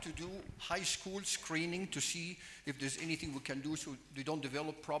to do high school screening to see if there's anything we can do so they don't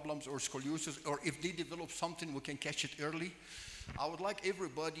develop problems or scoliosis, or if they develop something, we can catch it early. I would like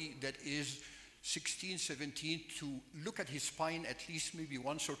everybody that is 16, 17 to look at his spine at least maybe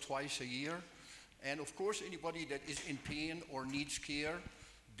once or twice a year. And of course, anybody that is in pain or needs care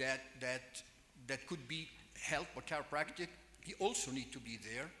that could be helped by chiropractic, he also need to be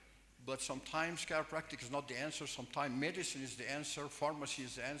there. But sometimes chiropractic is not the answer. Sometimes medicine is the answer, pharmacy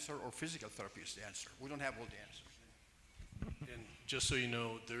is the answer, or physical therapy is the answer. We don't have all the answers. And just so you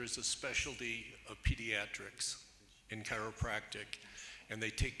know, there is a specialty of pediatrics in chiropractic, and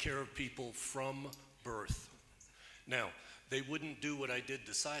they take care of people from birth. Now, they wouldn't do what I did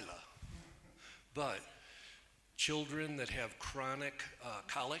to Sila, but children that have chronic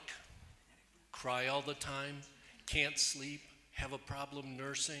colic, cry all the time, can't sleep, have a problem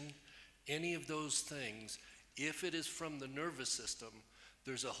nursing, any of those things, if it is from the nervous system,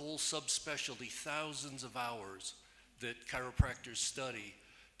 there's a whole subspecialty, thousands of hours that chiropractors study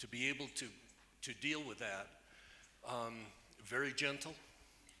to be able to deal with that. Very gentle,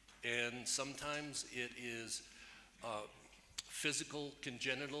 and sometimes it is physical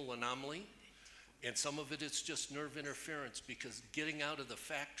congenital anomaly, and some of it is just nerve interference, because getting out of the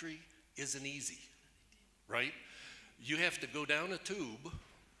factory isn't easy, right? You have to go down a tube,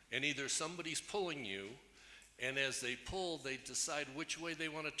 and either somebody's pulling you, and as they pull, they decide which way they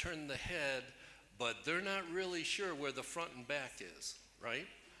want to turn the head, but they're not really sure where the front and back is, right?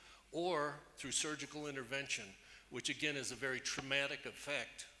 Or through surgical intervention, which again is a very traumatic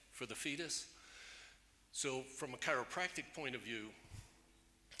effect for the fetus. So from a chiropractic point of view,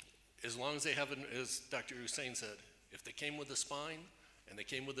 as long as they have, as Dr. Hussein said, if they came with a spine and they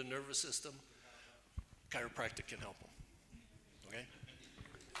came with a nervous system, chiropractic can help them. Okay?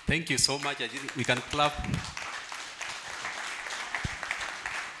 Thank you so much. We can clap.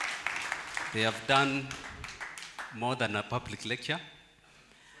 They have done more than a public lecture.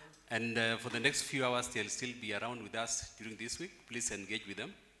 And for the next few hours, they'll still be around with us during this week. Please engage with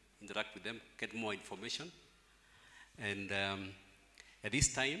them, interact with them, get more information. And at this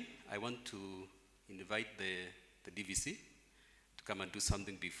time, I want to invite the DVC to come and do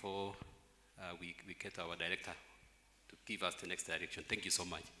something before we get our director to give us the next direction. Thank you so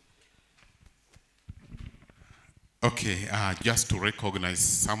much. Okay, just to recognize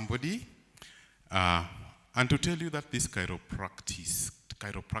somebody and to tell you that this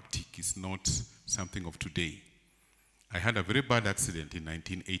chiropractic is not something of today. I had a very bad accident in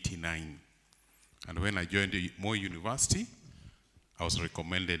 1989, and when I joined the Moi University, I was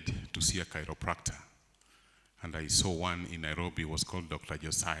recommended to see a chiropractor, and I saw one in Nairobi. It was called Dr.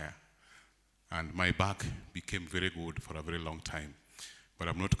 Josiah, and my back became very good for a very long time. But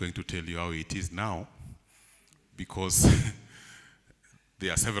I'm not going to tell you how it is now, because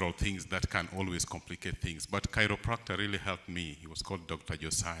there are several things that can always complicate things. But chiropractor really helped me. He was called Dr.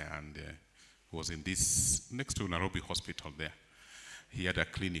 Josiah, and he was in this, next to Nairobi Hospital there. He had a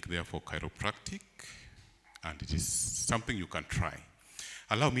clinic there for chiropractic, and it is something you can try.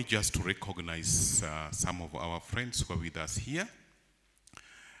 Allow me just to recognize some of our friends who are with us here.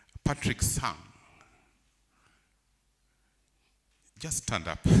 Patrick Sang. Just stand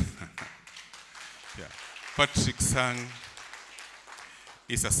up. Yeah. Patrick Sang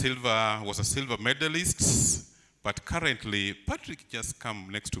was a silver medalist, but currently, Patrick just come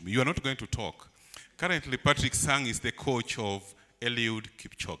next to me. You are not going to talk. Currently, Patrick Sang is the coach of Eliud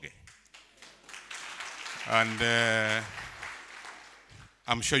Kipchoge. And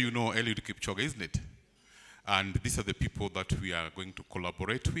I'm sure you know Eliud Kipchoge, isn't it? And these are the people that we are going to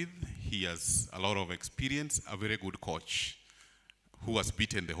collaborate with. He has a lot of experience, a very good coach who has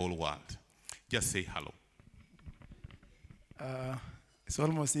beaten the whole world. Just say hello. It's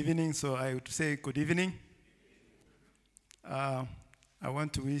almost evening, so I would say good evening. I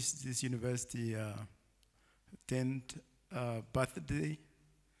want to wish this university 10th birthday.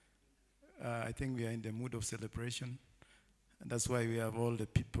 I think we are in the mood of celebration. And that's why we have all the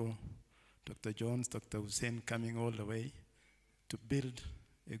people, Dr. Jones, Dr. Hussein, coming all the way to build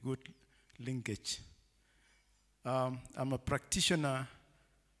a good linkage. I'm a practitioner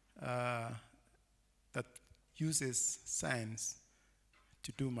that uses science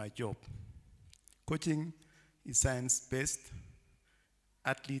to do my job. Coaching is science-based,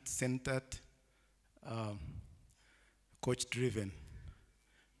 athlete-centered, coach-driven.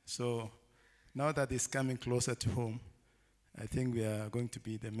 So now that it's coming closer to home, I think we are going to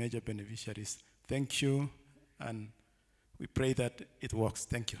be the major beneficiaries. Thank you, and we pray that it works.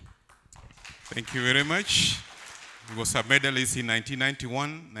 Thank you. Thank you very much. He was a medalist in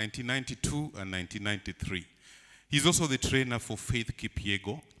 1991, 1992, and 1993. He's also the trainer for Faith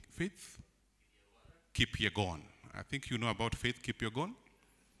Kipyegon. Faith Kipyegon. I think you know about Faith Kipyegon.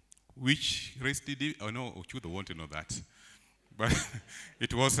 Which race did he? Oh no, you don't want to know that. But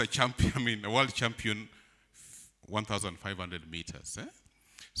it was a champion, a world champion, 1,500 meters.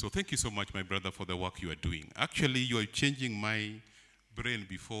 So thank you so much, my brother, for the work you are doing. Actually, you are changing my brain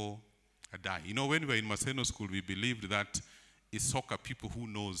before I die. You know, when we were in Maseno school, we believed that it's soccer people who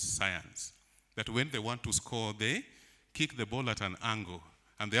knows science. That when they want to score, they kick the ball at an angle.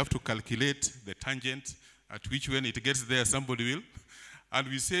 And they have to calculate the tangent at which when it gets there, somebody will. And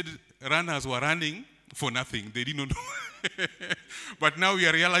we said runners were running for nothing. They didn't know. But now we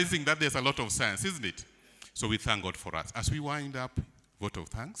are realizing that there's a lot of science, isn't it? So we thank God for us. As we wind up, vote of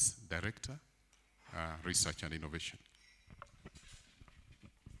thanks, Director, Research and Innovation.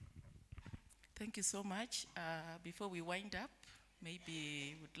 Thank you so much. Before we wind up,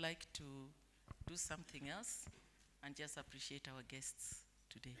 maybe we'd like to do something else and just appreciate our guests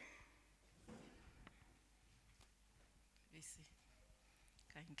today. Visi,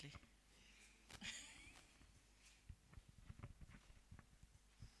 kindly.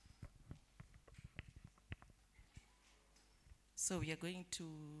 So we are going to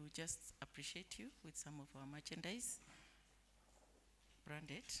just appreciate you with some of our merchandise.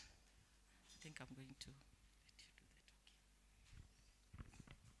 Branded. I think I'm going to let you do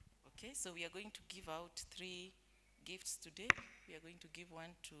that. Okay, so we are going to give out 3 gifts today. We are going to give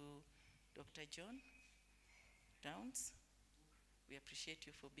one to Dr. John Downs. We appreciate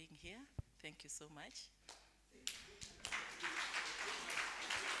you for being here. Thank you so much.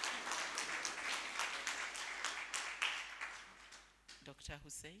 Dr.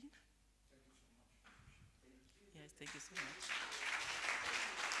 Hussein. Yes, thank you so much.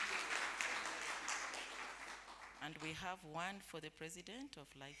 And we have one for the president of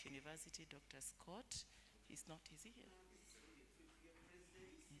Life University, Dr. Scott. He's not, is he here?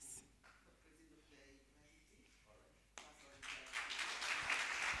 Yes.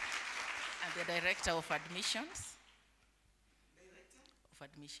 And the director of admissions. Of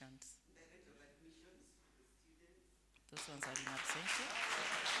admissions. Those ones are in absentia.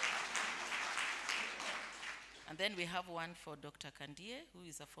 And then we have one for Dr. Kandie, who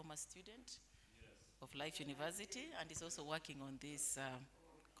is a former student of Life University and is also working on this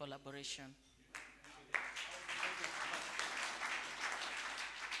collaboration.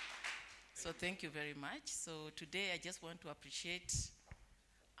 So thank you very much. So today I just want to appreciate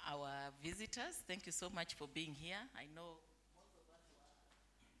our visitors. Thank you so much for being here. I know most of us were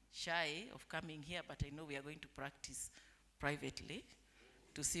shy of coming here, but I know we are going to practice privately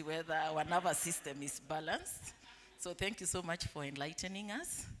to see whether our nervous system is balanced. So thank you so much for enlightening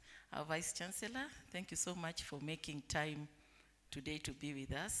us. Our Vice Chancellor, thank you so much for making time today to be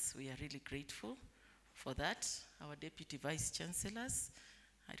with us. We are really grateful for that. Our Deputy Vice Chancellors,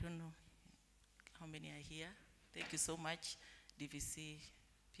 I don't know how many are here. Thank you so much, DVC,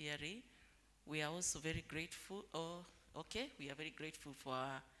 PRA. We are also very grateful, we are very grateful for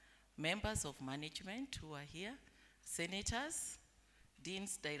our members of management who are here, senators,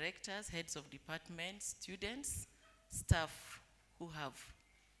 deans, directors, heads of departments, students, staff who have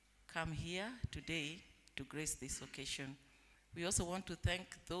come here today to grace this occasion. We also want to thank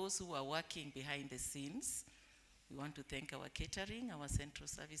those who are working behind the scenes. We want to thank our catering, our central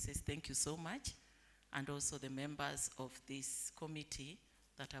services. Thank you so much. And also the members of this committee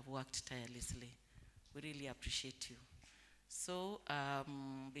that have worked tirelessly. We really appreciate you. So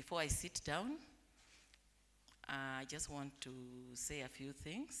before I sit down, I just want to say a few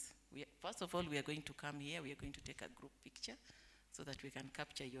things. First of all, we are going to come here. We are going to take a group picture so that we can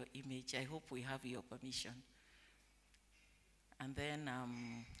capture your image. I hope we have your permission. And then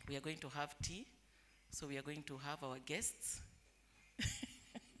we are going to have tea. So we are going to have our guests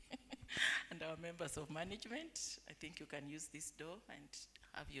and our members of management. I think you can use this door and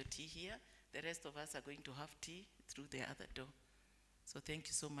have your tea here. The rest of us are going to have tea through the other door. So thank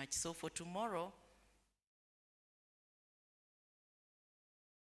you so much. So for tomorrow,